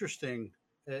 what's interesting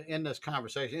in this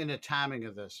conversation, in the timing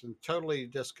of this, and totally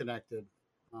disconnected,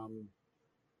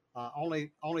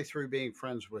 only through being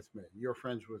friends with me. You're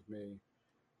friends with me,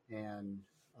 and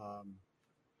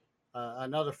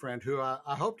another friend who I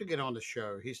hope to get on the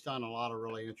show. He's done a lot of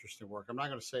really interesting work. I'm not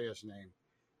going to say his name,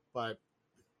 but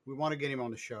we want to get him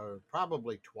on the show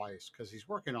probably twice because he's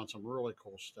working on some really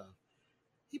cool stuff.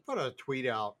 He put a tweet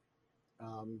out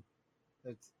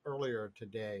earlier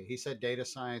today. He said data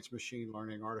science, machine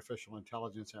learning, artificial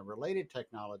intelligence, and related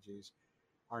technologies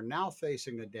are now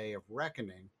facing a day of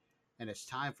reckoning, and it's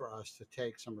time for us to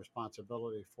take some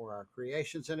responsibility for our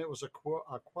creations. And it was a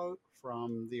quote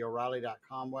from the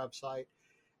O'Reilly.com website,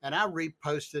 and I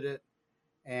reposted it.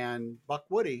 And Buck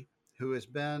Woody, who has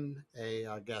been a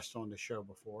guest on the show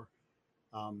before,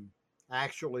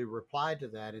 actually replied to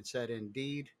that and said,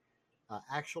 indeed,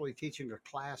 actually teaching a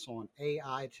class on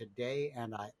AI today,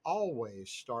 and I always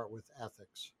start with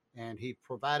ethics. And he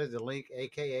provided the link,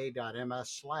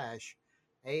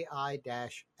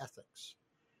 aka.ms/AI-ethics.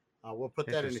 We'll put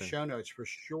that in the show notes for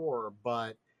sure,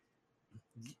 but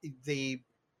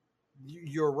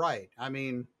you're right. I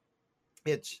mean,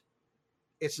 it's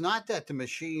not that the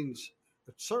machines,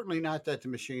 certainly not that the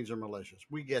machines are malicious.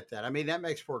 We get that. I mean, that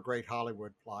makes for a great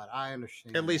Hollywood plot. I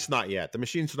understand. At least not yet. The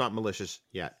machines are not malicious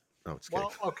yet. No, it's kidding.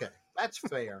 Well, okay, that's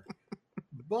fair.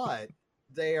 But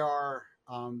they are,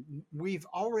 we've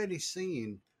already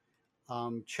seen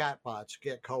chatbots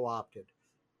get co-opted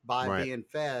by being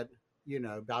fed,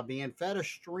 by being fed a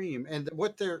stream. And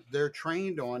what they're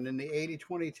trained on in the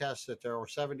 80-20 tests or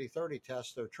 70-30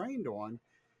 tests they're trained on,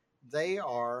 they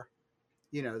are,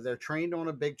 they're trained on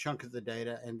a big chunk of the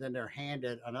data, and then they're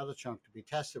handed another chunk to be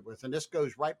tested with. And this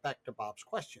goes right back to Bob's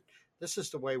question. This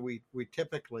is the way we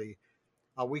typically,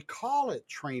 we call it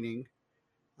training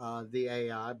the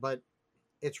AI, but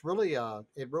it's really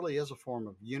it really is a form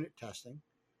of unit testing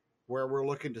where we're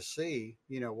looking to see,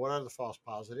 what are the false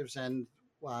positives, and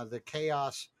the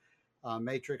chaos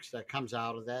matrix that comes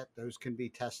out of that. Those can be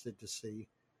tested to see,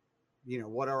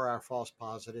 what are our false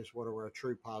positives, what are our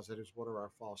true positives, what are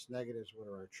our false negatives, what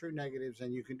are our true negatives,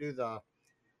 and you can do the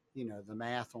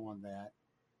math on that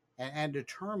and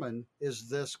determine, is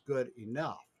this good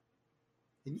enough?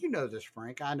 And you know this,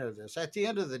 Frank. I know this. At the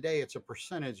end of the day, it's a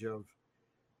percentage of,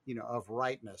 of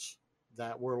rightness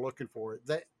that we're looking for.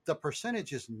 That the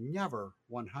percentage is never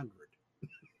 100.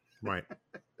 Right.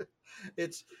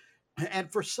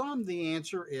 And for some, the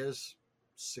answer is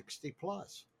 60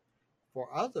 plus.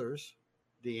 For others,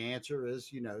 the answer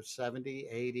is, 70,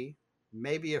 80,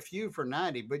 maybe a few for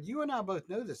 90. But you and I both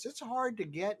know this. It's hard to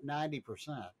get 90%.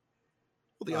 Well,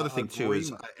 the other thing too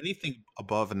is anything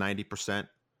above a 90%.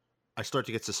 I start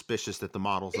to get suspicious that the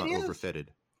model's not overfitted.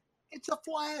 It's a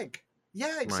flag.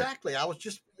 Yeah, exactly.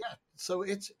 Right. So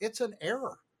it's an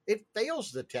error. It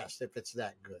fails the test if it's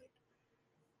that good.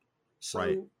 So,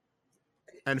 right.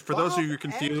 And for those of you who are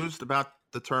confused about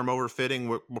the term overfitting,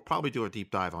 we'll probably do a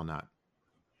deep dive on that.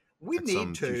 We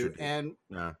need to, and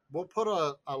we'll put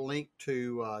a link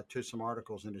to some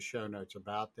articles in the show notes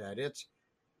about that.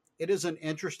 It is an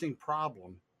interesting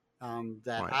problem.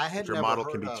 That I had your never model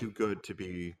heard can be of. too good to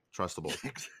be trustable.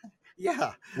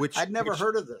 Yeah, I'd never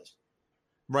heard of this.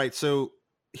 Right. So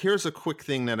here's a quick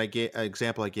thing that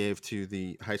example I gave to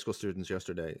the high school students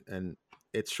yesterday, and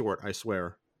it's short, I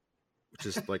swear.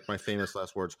 which is like my famous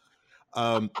last words.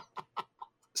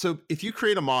 So if you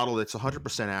create a model that's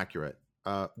 100% accurate,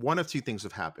 one of two things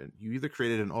have happened. You either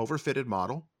created an overfitted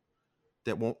model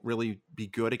that won't really be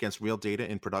good against real data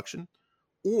in production,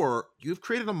 or you've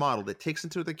created a model that takes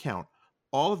into account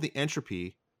all of the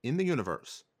entropy in the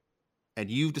universe, and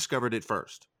you've discovered it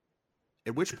first.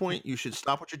 At which point you should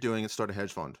stop what you're doing and start a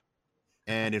hedge fund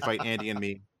and invite Andy and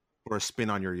me for a spin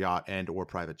on your yacht and or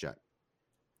private jet.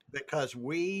 Because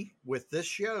we, with this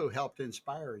show, helped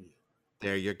inspire you.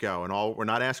 There you go. And we're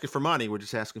not asking for money. We're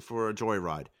just asking for a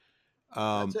joyride.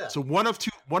 That's it. So one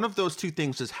of those two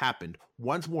things has happened.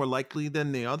 One's more likely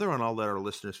than the other, and I'll let our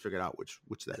listeners figure out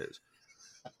which that is.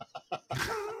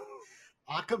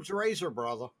 Occam's razor,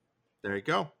 brother. There you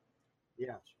go.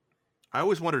 Yes. I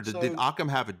always wondered, did Occam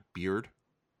have a beard,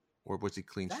 or was he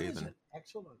clean shaven? That is an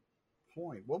excellent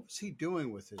point. What was he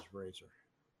doing with his razor?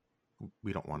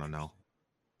 We don't want to know.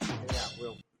 Yeah,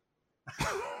 we'll.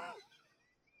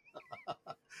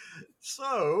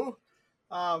 So,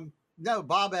 no,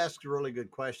 Bob asked a really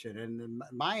good question, and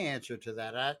my answer to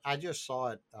that, I just saw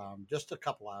it just a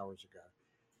couple hours ago.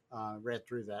 Read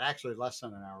through that, actually less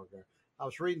than an hour ago. I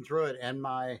was reading through it, and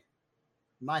my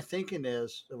thinking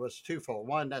it was twofold.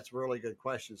 One, that's a really good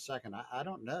question. Second, I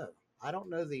don't know. I don't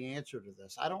know the answer to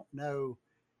this. I don't know.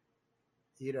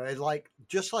 It's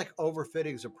just like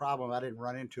overfitting is a problem I didn't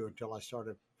run into until I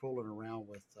started fooling around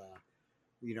with,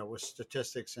 with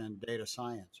statistics and data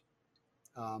science.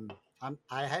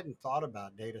 I hadn't thought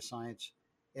about data science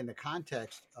in the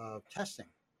context of testing.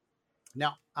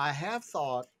 Now, I have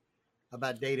thought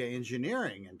about data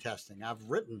engineering and testing. I've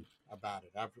written about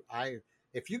it.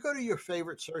 If you go to your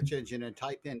favorite search engine and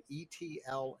type in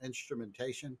ETL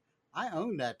instrumentation, I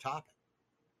own that topic.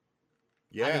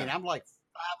 Yeah. I mean, I'm like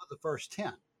 5 of the first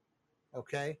 10.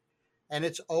 Okay. And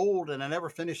it's old, and I never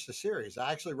finished the series.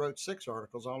 I actually wrote 6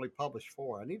 articles. I only published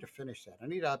 4. I need to finish that. I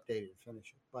need to update it and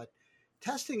finish it. But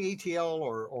testing ETL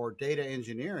or data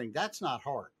engineering, that's not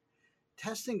hard.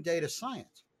 Testing data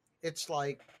science, it's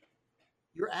like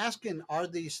you're asking, are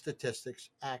these statistics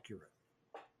accurate?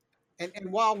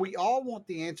 And while we all want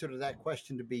the answer to that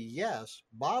question to be yes,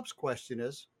 Bob's question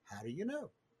is, how do you know?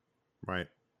 Right.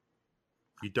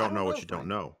 You don't know what you don't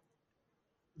know.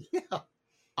 Yeah.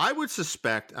 I would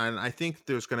suspect, and I think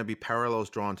there's going to be parallels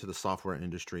drawn to the software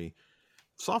industry.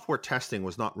 Software testing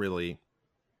was not really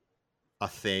a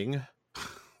thing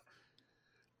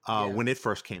when it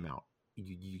first came out.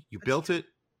 You built it.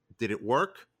 Did it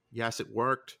work? Yes, it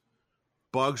worked.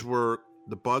 The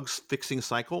bugs fixing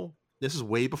cycle. This is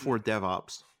way before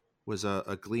DevOps was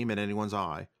a gleam in anyone's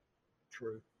eye.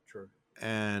 True.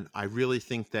 And I really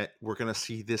think that we're going to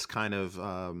see this kind of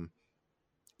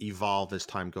evolve as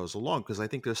time goes along, because I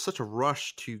think there's such a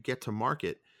rush to get to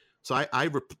market. So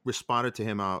I responded to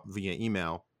him via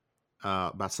email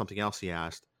about something else he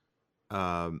asked.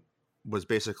 Was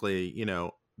basically,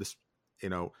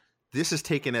 this is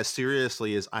taken as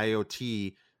seriously as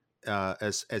IoT,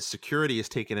 as security is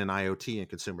taken in IoT and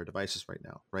consumer devices right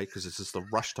now, right? Because it's just the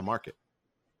rush to market.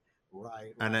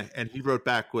 Right. And he wrote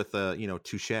back with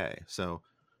touche. So,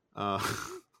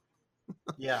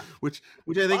 yeah, which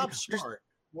I think Bob's smart.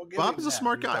 Bob is a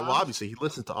smart guy. Well, obviously he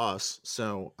listened to us.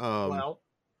 So, well,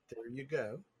 there you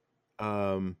go.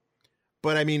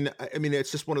 But I mean,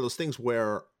 it's just one of those things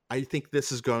where I think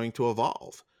this is going to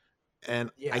evolve, and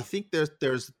I think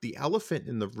there's the elephant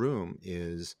in the room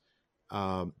is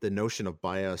the notion of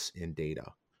bias in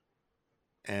data,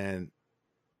 and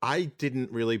I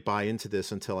didn't really buy into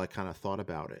this until I kind of thought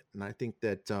about it. And I think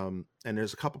that, and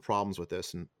there's a couple problems with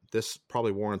this, and this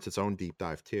probably warrants its own deep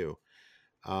dive too.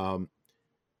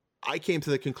 I came to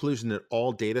the conclusion that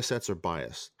all data sets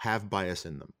have bias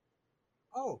in them.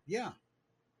 Oh, yeah.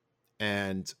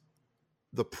 And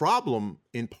the problem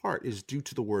in part is due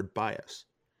to the word bias,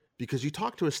 because you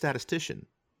talk to a statistician,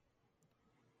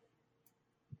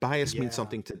 bias means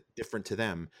something different to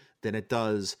them than it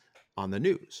does on the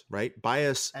news, right?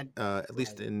 Bias, at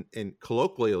least in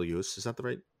colloquial use, is that the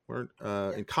right word?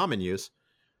 In common use,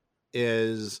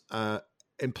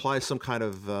 implies some kind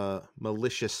of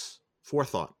malicious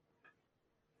forethought.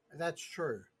 That's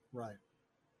true, right?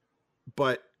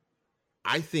 But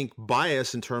I think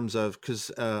bias in terms of,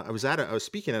 because I was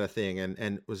speaking at a thing, and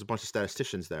it was a bunch of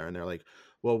statisticians there, and they're like,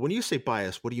 "Well, when you say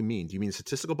bias, what do you mean? Do you mean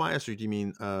statistical bias, or do you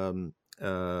mean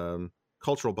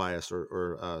cultural bias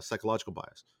or psychological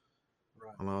bias?"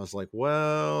 Right. And I was like,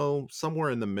 well, somewhere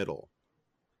in the middle.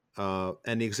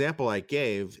 And the example I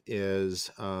gave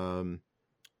is,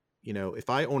 if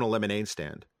I own a lemonade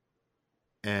stand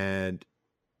and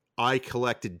I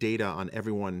collected data on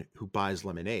everyone who buys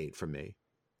lemonade from me,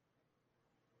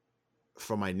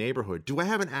 from my neighborhood. Do I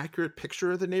have an accurate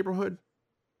picture of the neighborhood?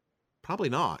 Probably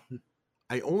not.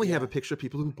 I only have a picture of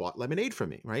people who bought lemonade from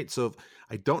me, right? So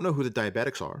I don't know who the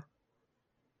diabetics are,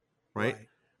 right?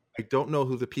 I don't know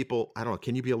who the people, I don't know.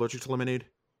 Can you be allergic to lemonade?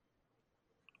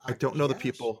 I don't know the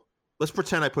people. Let's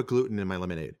pretend I put gluten in my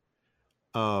lemonade.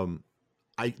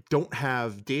 I don't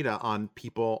have data on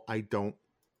people I don't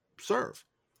serve.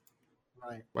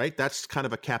 Right. That's kind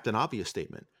of a Captain Obvious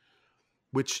statement,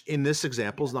 which in this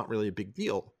example is not really a big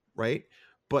deal. Right.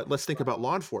 But let's think about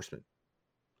law enforcement.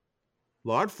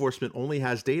 Law enforcement only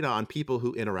has data on people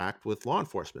who interact with law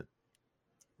enforcement.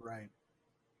 Right.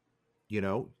 You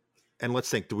know, and let's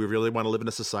think, do we really want to live in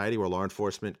a society where law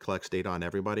enforcement collects data on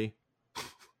everybody?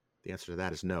 The answer to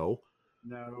that is no.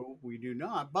 No, we do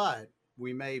not. But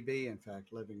we may be, in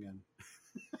fact, living in.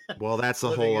 Well, that's a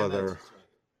whole other.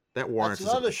 That warrants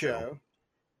another show.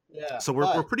 Yeah. So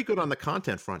we're pretty good on the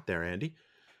content front there, Andy.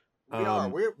 We are.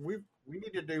 We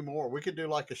need to do more. We could do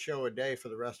like a show a day for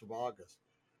the rest of August.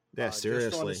 Yeah, seriously.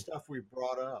 Just on the stuff we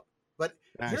brought up. But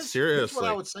seriously, here's what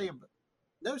I would say.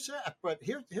 No, sir. But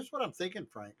here's what I'm thinking,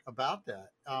 Frank, about that.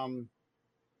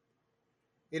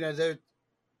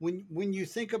 When you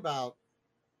think about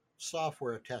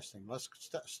software testing, let's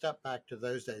step back to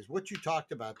those days. What you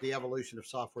talked about, the evolution of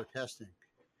software testing,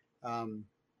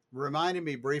 reminded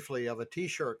me briefly of a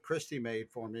T-shirt Christy made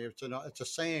for me. It's a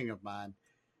saying of mine,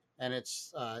 and it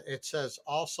says,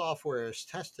 "All software is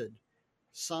tested,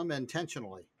 some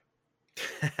intentionally."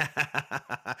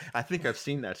 I think I've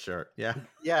seen that shirt. Yeah.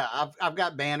 Yeah. I've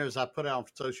got banners I put out on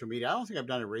social media. I don't think I've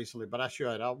done it recently, but I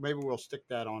should. Maybe we'll stick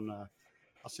that on.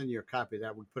 I'll send you a copy of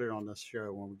that. We'll put it on this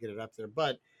show when we get it up there.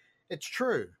 But it's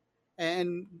true.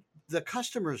 And the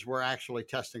customers were actually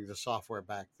testing the software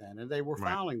back then, and they were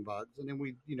filing bugs. And then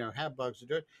we, have bugs to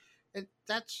do it.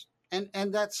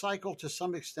 And that cycle to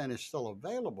some extent is still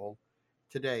available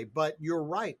today. But you're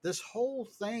right. This whole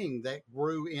thing that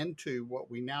grew into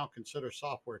what we now consider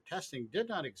software testing did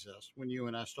not exist when you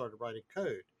and I started writing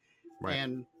code. Right.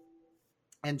 And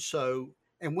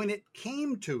when it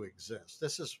came to exist,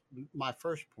 this is my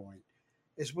first point,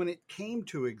 is when it came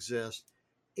to exist,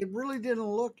 it really didn't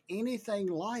look anything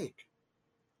like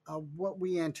what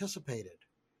we anticipated.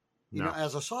 You know,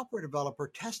 as a software developer,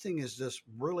 testing is this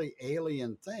really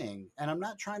alien thing. And I'm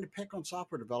not trying to pick on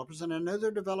software developers. And I know there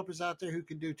are developers out there who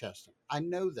can do testing. I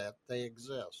know that they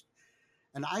exist.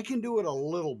 And I can do it a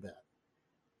little bit.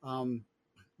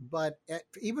 But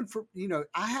even for,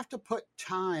 I have to put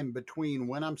time between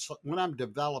when I'm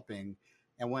developing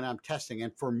and when I'm testing.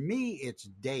 And for me, it's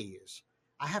days.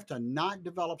 I have to not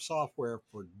develop software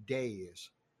for days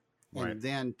and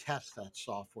then test that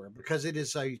software because it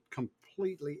is a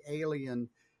completely alien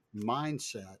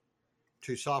mindset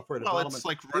to software development. Well, it's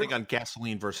like running on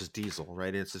gasoline versus diesel,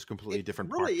 right? It's just completely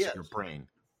different parts of your brain.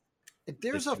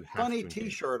 There's a funny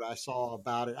T-shirt I saw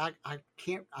about it. I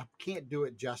can't do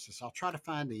it justice. I'll try to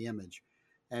find the image,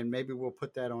 and maybe we'll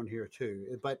put that on here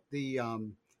too. But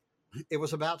it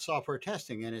was about software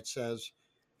testing, and it says,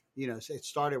 it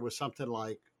started with something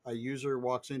like a user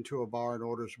walks into a bar and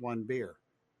orders one beer,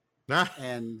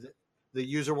 and the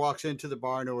user walks into the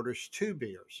bar and orders 2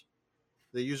 beers.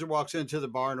 The user walks into the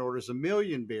bar and orders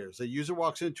 1,000,000 beers. The user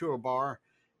walks into a bar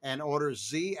and orders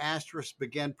Z**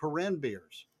 begin paren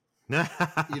beers. And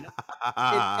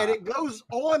it goes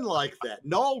on like that.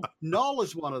 Null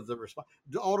is one of the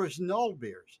orders null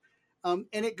beers, and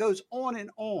it goes on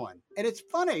and on. And it's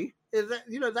funny is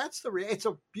that that's it's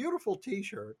a beautiful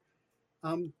T-shirt,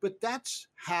 but that's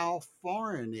how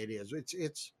foreign it is.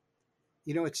 It's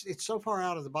so far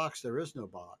out of the box there is no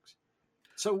box.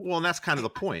 So and that's kind of the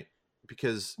point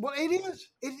because it is.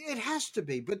 It has to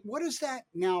be. But what is that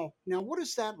now? Now what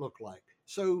does that look like?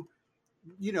 So.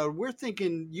 We're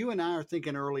thinking, you and I are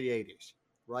thinking early 80s,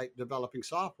 right? Developing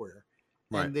software.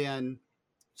 Right. And then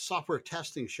software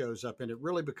testing shows up and it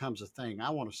really becomes a thing,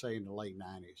 I want to say in the late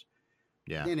 90s.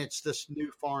 Yeah. And it's this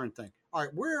new foreign thing. All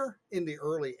right. We're in the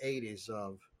early 80s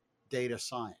of data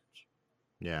science.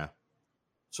 Yeah.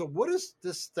 So what is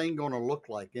this thing going to look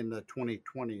like in the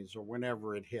 2020s or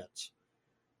whenever it hits?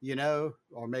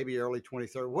 Or maybe early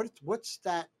 2030. What's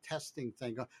that testing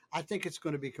thing? I think it's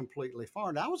going to be completely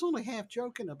foreign. I was only half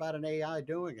joking about an AI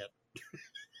doing it.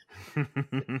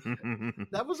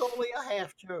 That was only a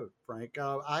half joke, Frank.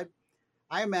 I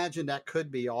imagine that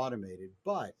could be automated,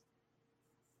 but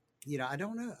I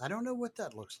don't know. I don't know what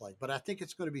that looks like, but I think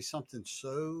it's going to be something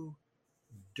so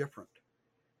different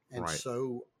and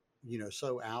so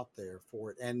out there for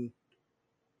it.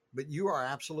 But you are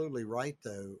absolutely right,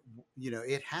 though.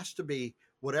 It has to be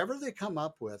whatever they come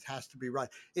up with has to be right.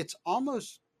 It's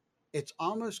almost it's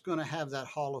almost going to have that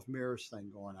Hall of Mirrors thing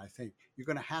going. I think you're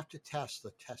going to have to test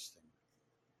the testing.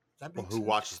 Does that Well, make who sense?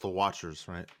 watches the watchers,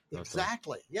 right?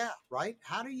 Exactly. Yeah. Right.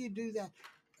 How do you do that?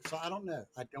 So I don't know.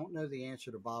 I don't know the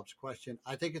answer to Bob's question.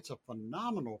 I think it's a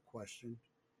phenomenal question,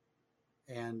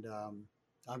 and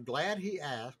I'm glad he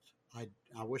asked.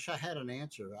 I wish I had an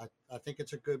answer. I think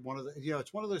it's a good one of the.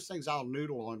 It's one of those things I'll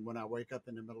noodle on when I wake up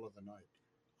in the middle of the night.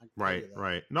 I can tell Right, you that.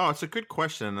 right. No, it's a good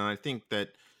question, and I think that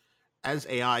as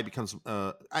AI becomes,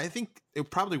 I think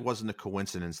it probably wasn't a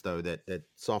coincidence though that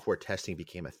software testing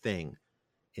became a thing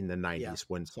in the '90s Yeah.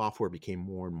 when software became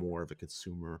more and more of a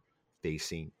consumer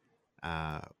facing,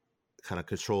 kind of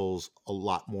controls a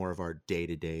lot more of our day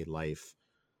to day life.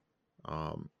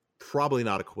 Probably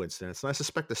not a coincidence, and I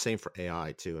suspect the same for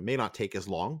AI too. It may not take as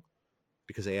long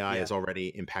because AI Yeah. is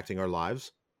already impacting our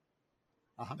lives.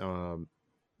 Uh-huh.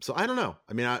 So I don't know.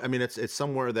 I mean, it's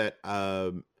somewhere that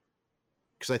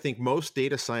because I think most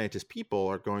data scientist people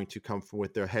are going to come from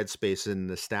with their headspace in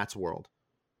the stats world,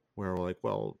 where we're like,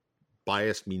 well,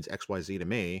 bias means X, Y, Z to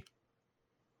me.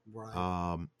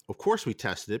 Right. Of course, we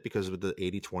tested it because of the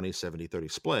 80-20,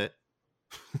 70-30 split.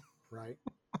 Right.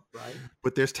 Right.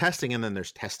 But there's testing, and then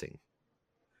there's testing.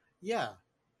 Yeah.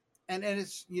 And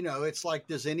it's it's like,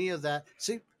 does any of that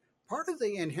see part of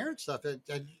the inherent stuff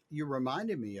that you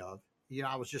reminded me of?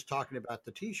 I was just talking about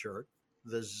the T-shirt,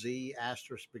 the Z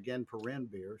asterisk begin paren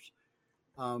beers.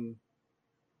 Um,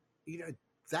 you know,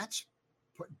 that's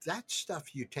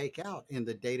stuff you take out in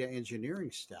the data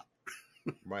engineering step.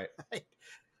 Right. Right?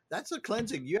 That's a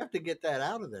cleansing. You have to get that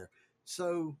out of there.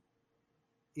 So,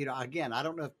 again, I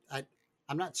don't know.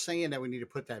 I'm not saying that we need to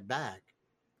put that back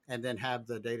and then have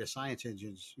the data science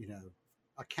engines,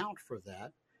 account for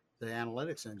that, the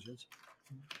analytics engines,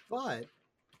 but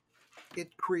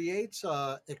it creates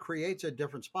a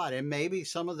different spot, and maybe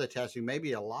some of the testing,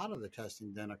 maybe a lot of the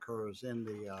testing, then occurs in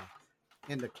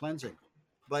the cleansing,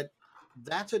 but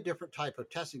that's a different type of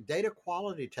testing. Data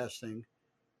quality testing.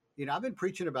 I've been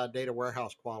preaching about data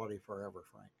warehouse quality forever,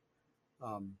 Frank,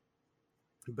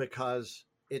 because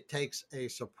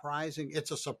it's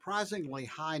a surprisingly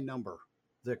high number,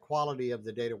 the quality of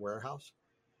the data warehouse,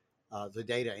 the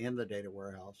data in the data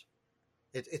warehouse.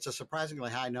 It's a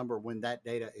surprisingly high number when that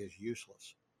data is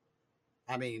useless.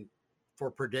 I mean,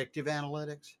 for predictive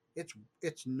analytics,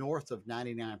 it's north of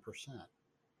 99%.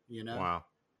 You know, Wow.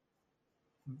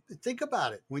 think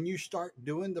about it. When you start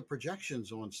doing the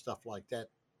projections on stuff like that,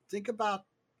 think about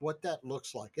what that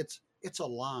looks like. It's a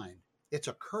line, it's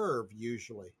a curve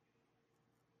usually,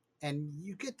 and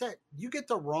you get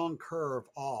the wrong curve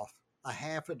off a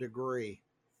half a degree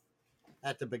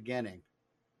at the beginning,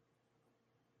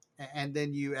 and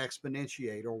then you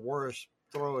exponentiate, or worse,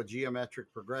 throw a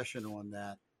geometric progression on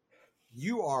that.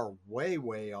 You are way,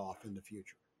 way off in the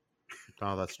future.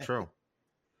 Oh, that's true.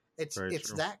 Very It's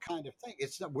true. that kind of thing.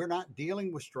 We're not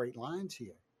dealing with straight lines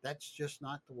here. That's just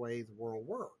not the way the world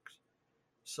works.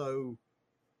 So,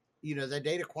 the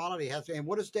data quality and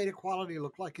what does data quality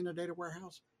look like in a data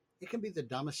warehouse? It can be the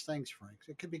dumbest things, Frank.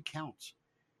 It can be counts.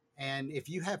 And if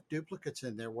you have duplicates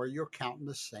in there where you're counting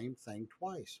the same thing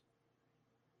twice,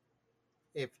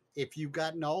 if you've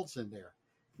got nulls in there,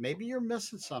 maybe you're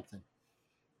missing something.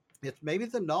 Maybe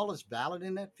the null is valid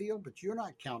in that field, but you're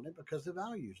not counting it because the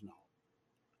value is null.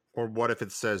 Or what if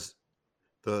it says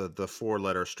the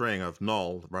 4-letter string of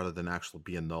null rather than actually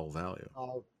be a null value?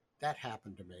 Oh, that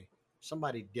happened to me.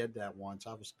 Somebody did that once.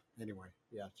 Anyway,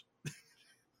 yes.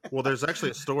 Well, there's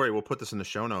actually a story. We'll put this in the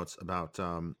show notes about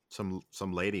some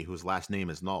lady whose last name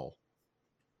is Null,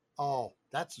 Oh,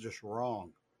 that's just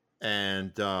wrong.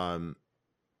 and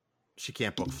she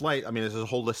can't book flight. I mean, there's a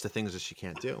whole list of thing that she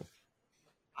can't do.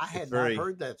 I had not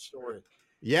heard that story.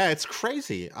 Yeah, it's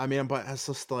crazy. I mean, but it's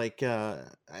just like I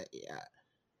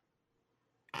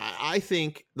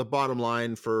think the bottom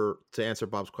line to answer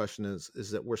Bob's question is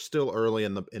that we're still early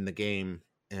in the game,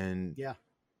 and Yeah.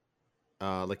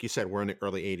 like you said, we're in the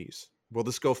early 80s. Will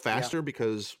this go faster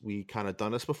because we kind of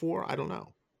done this before? I don't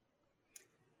know.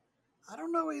 I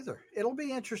don't know either. It'll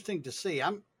be interesting to see.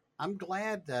 I'm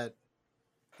glad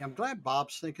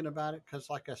Bob's thinking about it, because,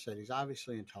 like I said, he's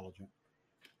obviously intelligent.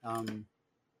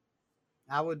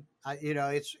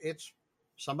 It's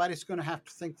somebody's going to have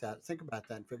to think about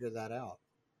that and figure that out.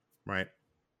 Right.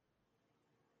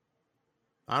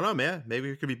 I don't know, man. Maybe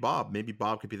it could be Bob. Maybe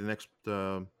Bob could be the next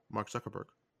Mark Zuckerberg.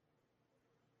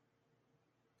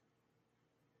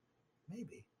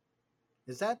 Maybe.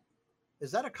 Is that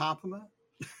a compliment?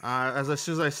 As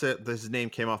soon as I said his name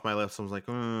came off my lips, I was like,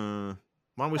 why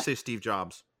don't we say Steve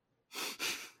Jobs?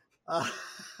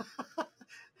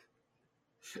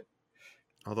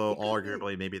 Although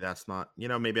arguably maybe that's not,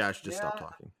 maybe I should just stop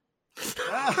talking.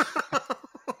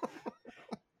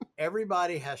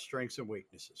 Everybody has strengths and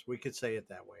weaknesses. We could say it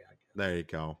that way, I guess. There you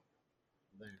go.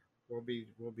 There. We'll be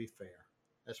fair.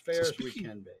 As So fair as we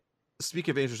can be.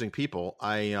 Speaking of interesting people,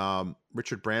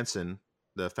 Richard Branson,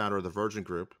 the founder of the Virgin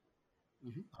Group,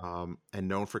 and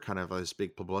known for kind of his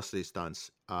big publicity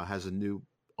stunts, has a new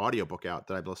audiobook out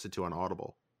that I've listened to on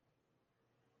Audible.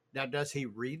 Now, does he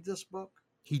read this book?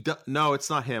 No, it's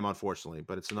not him, unfortunately,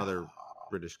 but it's another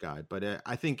British guy. But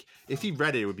I think if he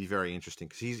read it, it would be very interesting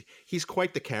because he's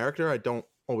quite the character. I don't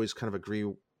always kind of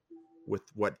agree with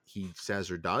what he says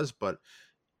or does, but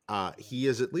he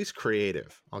is at least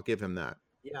creative. I'll give him that.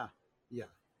 Yeah.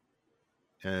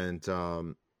 And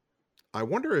I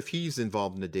wonder if he's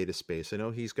involved in the data space. I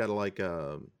know he's got like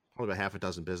probably about half a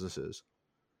dozen businesses.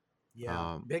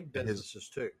 Yeah, big businesses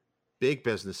too. Big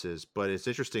businesses, but it's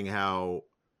interesting how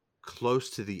close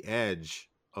to the edge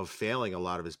of failing a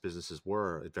lot of his businesses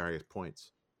were at various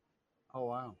points. Oh,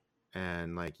 wow.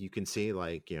 And like you can see,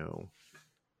 like,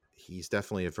 he's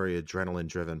definitely a very adrenaline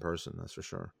driven person, that's for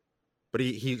sure. But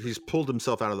he's pulled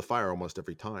himself out of the fire almost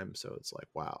every time. So it's like,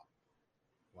 wow.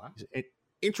 He's an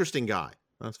interesting guy,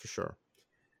 that's for sure.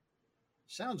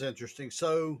 Sounds interesting.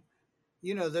 So,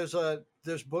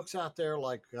 there's books out there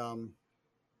like,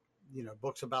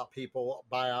 books about people,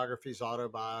 biographies,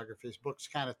 autobiographies, books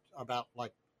kind of about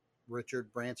like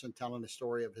Richard Branson telling the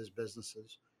story of his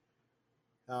businesses.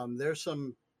 There's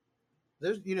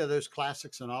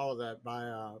classics and all of that by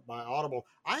Audible.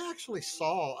 I actually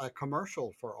saw a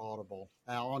commercial for Audible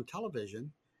on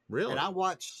television. Really? And I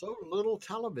watch so little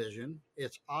television.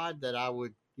 It's odd that I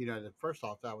would, first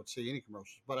off, I would see any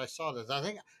commercials, but I saw this. I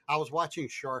think I was watching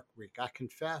Shark Week. I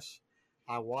confess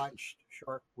I watched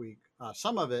Shark Week,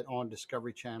 some of it on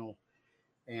Discovery Channel,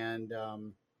 and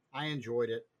I enjoyed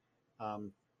it.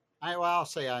 I'll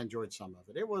say I enjoyed some of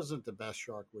it. It wasn't the best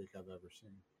Shark Week I've ever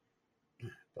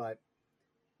seen, but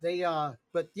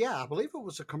I believe it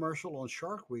was a commercial on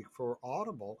Shark Week for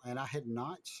Audible, and I had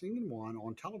not seen one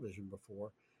on television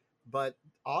before. But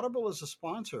Audible is a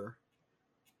sponsor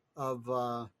of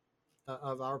our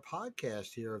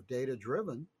podcast here of Data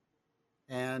Driven.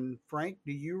 And Frank,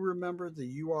 do you remember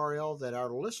the URL that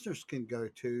our listeners can go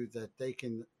to that they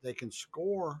can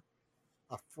score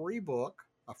a free book,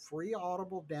 a free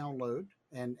Audible download,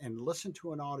 and listen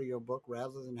to an audiobook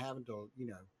rather than having to,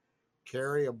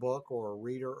 carry a book or a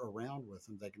reader around with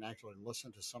them? They can actually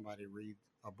listen to somebody read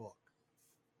a book.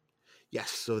 Yes,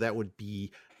 so that would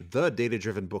be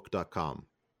thedatadrivenbook.com,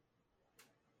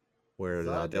 where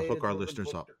they'll hook our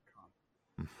listeners up.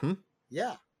 Mm-hmm.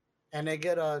 Yeah. And they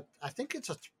get I think it's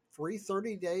a free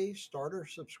 30-day starter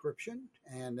subscription,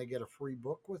 and they get a free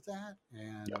book with that.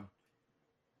 And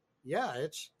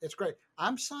it's great.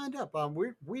 I'm signed up.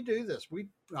 We do this.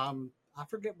 I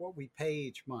forget what we pay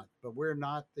each month, but we're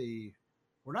not the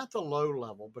low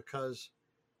level because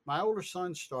my older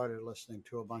son started listening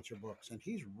to a bunch of books, and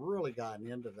he's really gotten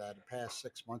into that the past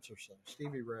 6 months or so.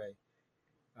 Stevie Ray,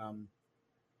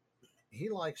 he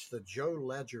likes the Joe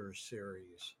Ledger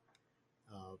series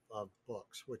of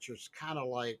books, which is kind of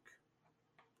like,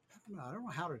 I don't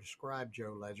know how to describe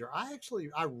Joe Ledger. I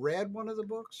read one of the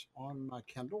books on my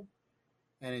Kindle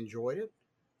and enjoyed it.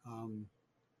 And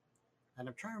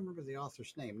I'm trying to remember the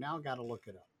author's name. Now I got to look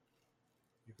it up.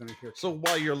 You're going to hear. So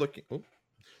while you're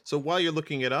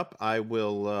looking it up, I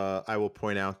will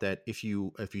point out that if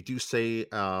you do say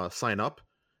sign up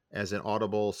as an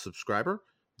Audible subscriber,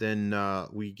 then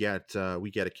we get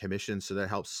a commission, so that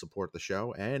helps support the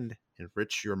show and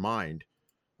enrich your mind.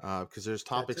 Because there's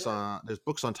there's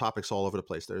books on topics all over the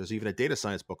place. There's even a data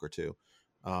science book or two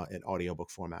in audiobook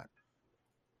format.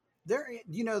 There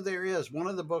is one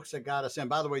of the books that got us in.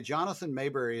 By the way, Jonathan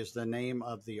Mayberry is the name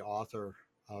of the author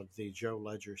of the Joe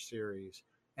Ledger series.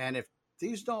 And if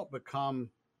these don't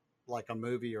become like a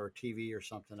movie or a TV or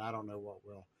something, I don't know what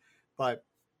will. But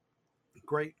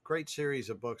great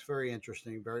series of books, very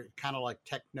interesting, very kind of like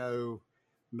techno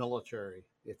military,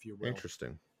 if you will.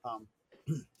 Interesting.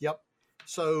 Yep.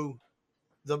 So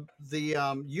the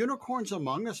Unicorns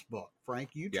Among Us book, Frank,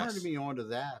 you turned me on to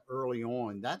that early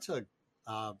on. That's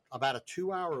about a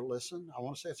 2-hour listen. I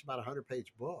want to say it's about a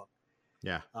 100-page book.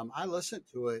 Yeah. I listened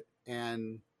to it,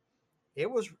 and it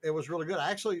was really good.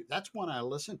 Actually, that's one I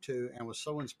listened to and was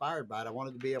so inspired by it. I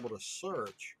wanted to be able to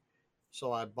search,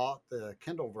 so I bought the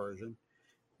Kindle version.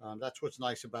 That's what's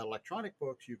nice about electronic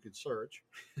books; you can search.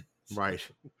 Right.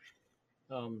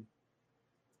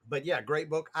 But yeah, great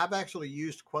book. I've actually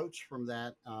used quotes from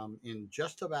that in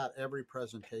just about every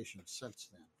presentation since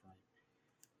then, Frank.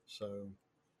 So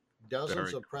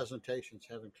dozens of presentations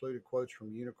have included quotes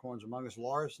from Unicorns Among Us.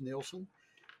 Lars Nielsen,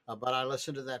 but I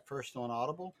listened to that first on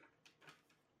Audible.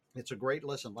 It's a great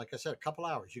listen. Like I said, a couple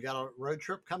hours. You got a road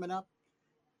trip coming up?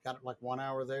 Got it like 1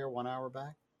 hour there, 1 hour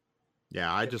back?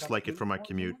 Yeah, I just like it for my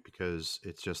commute because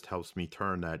it just helps me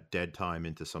turn that dead time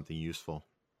into something useful.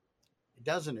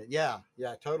 Doesn't it? Yeah,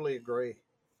 I totally agree.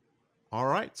 All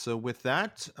right, so with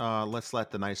that, let's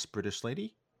let the nice British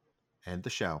lady end the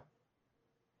show.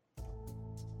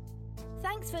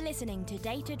 Thanks for listening to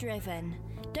Data Driven.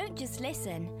 Don't just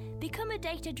listen. Become a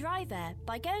data driver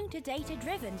by going to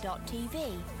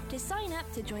datadriven.tv to sign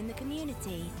up to join the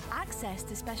community, access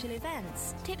to special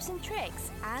events, tips and tricks,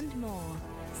 and more.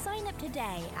 Sign up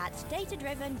today at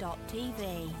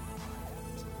datadriven.tv.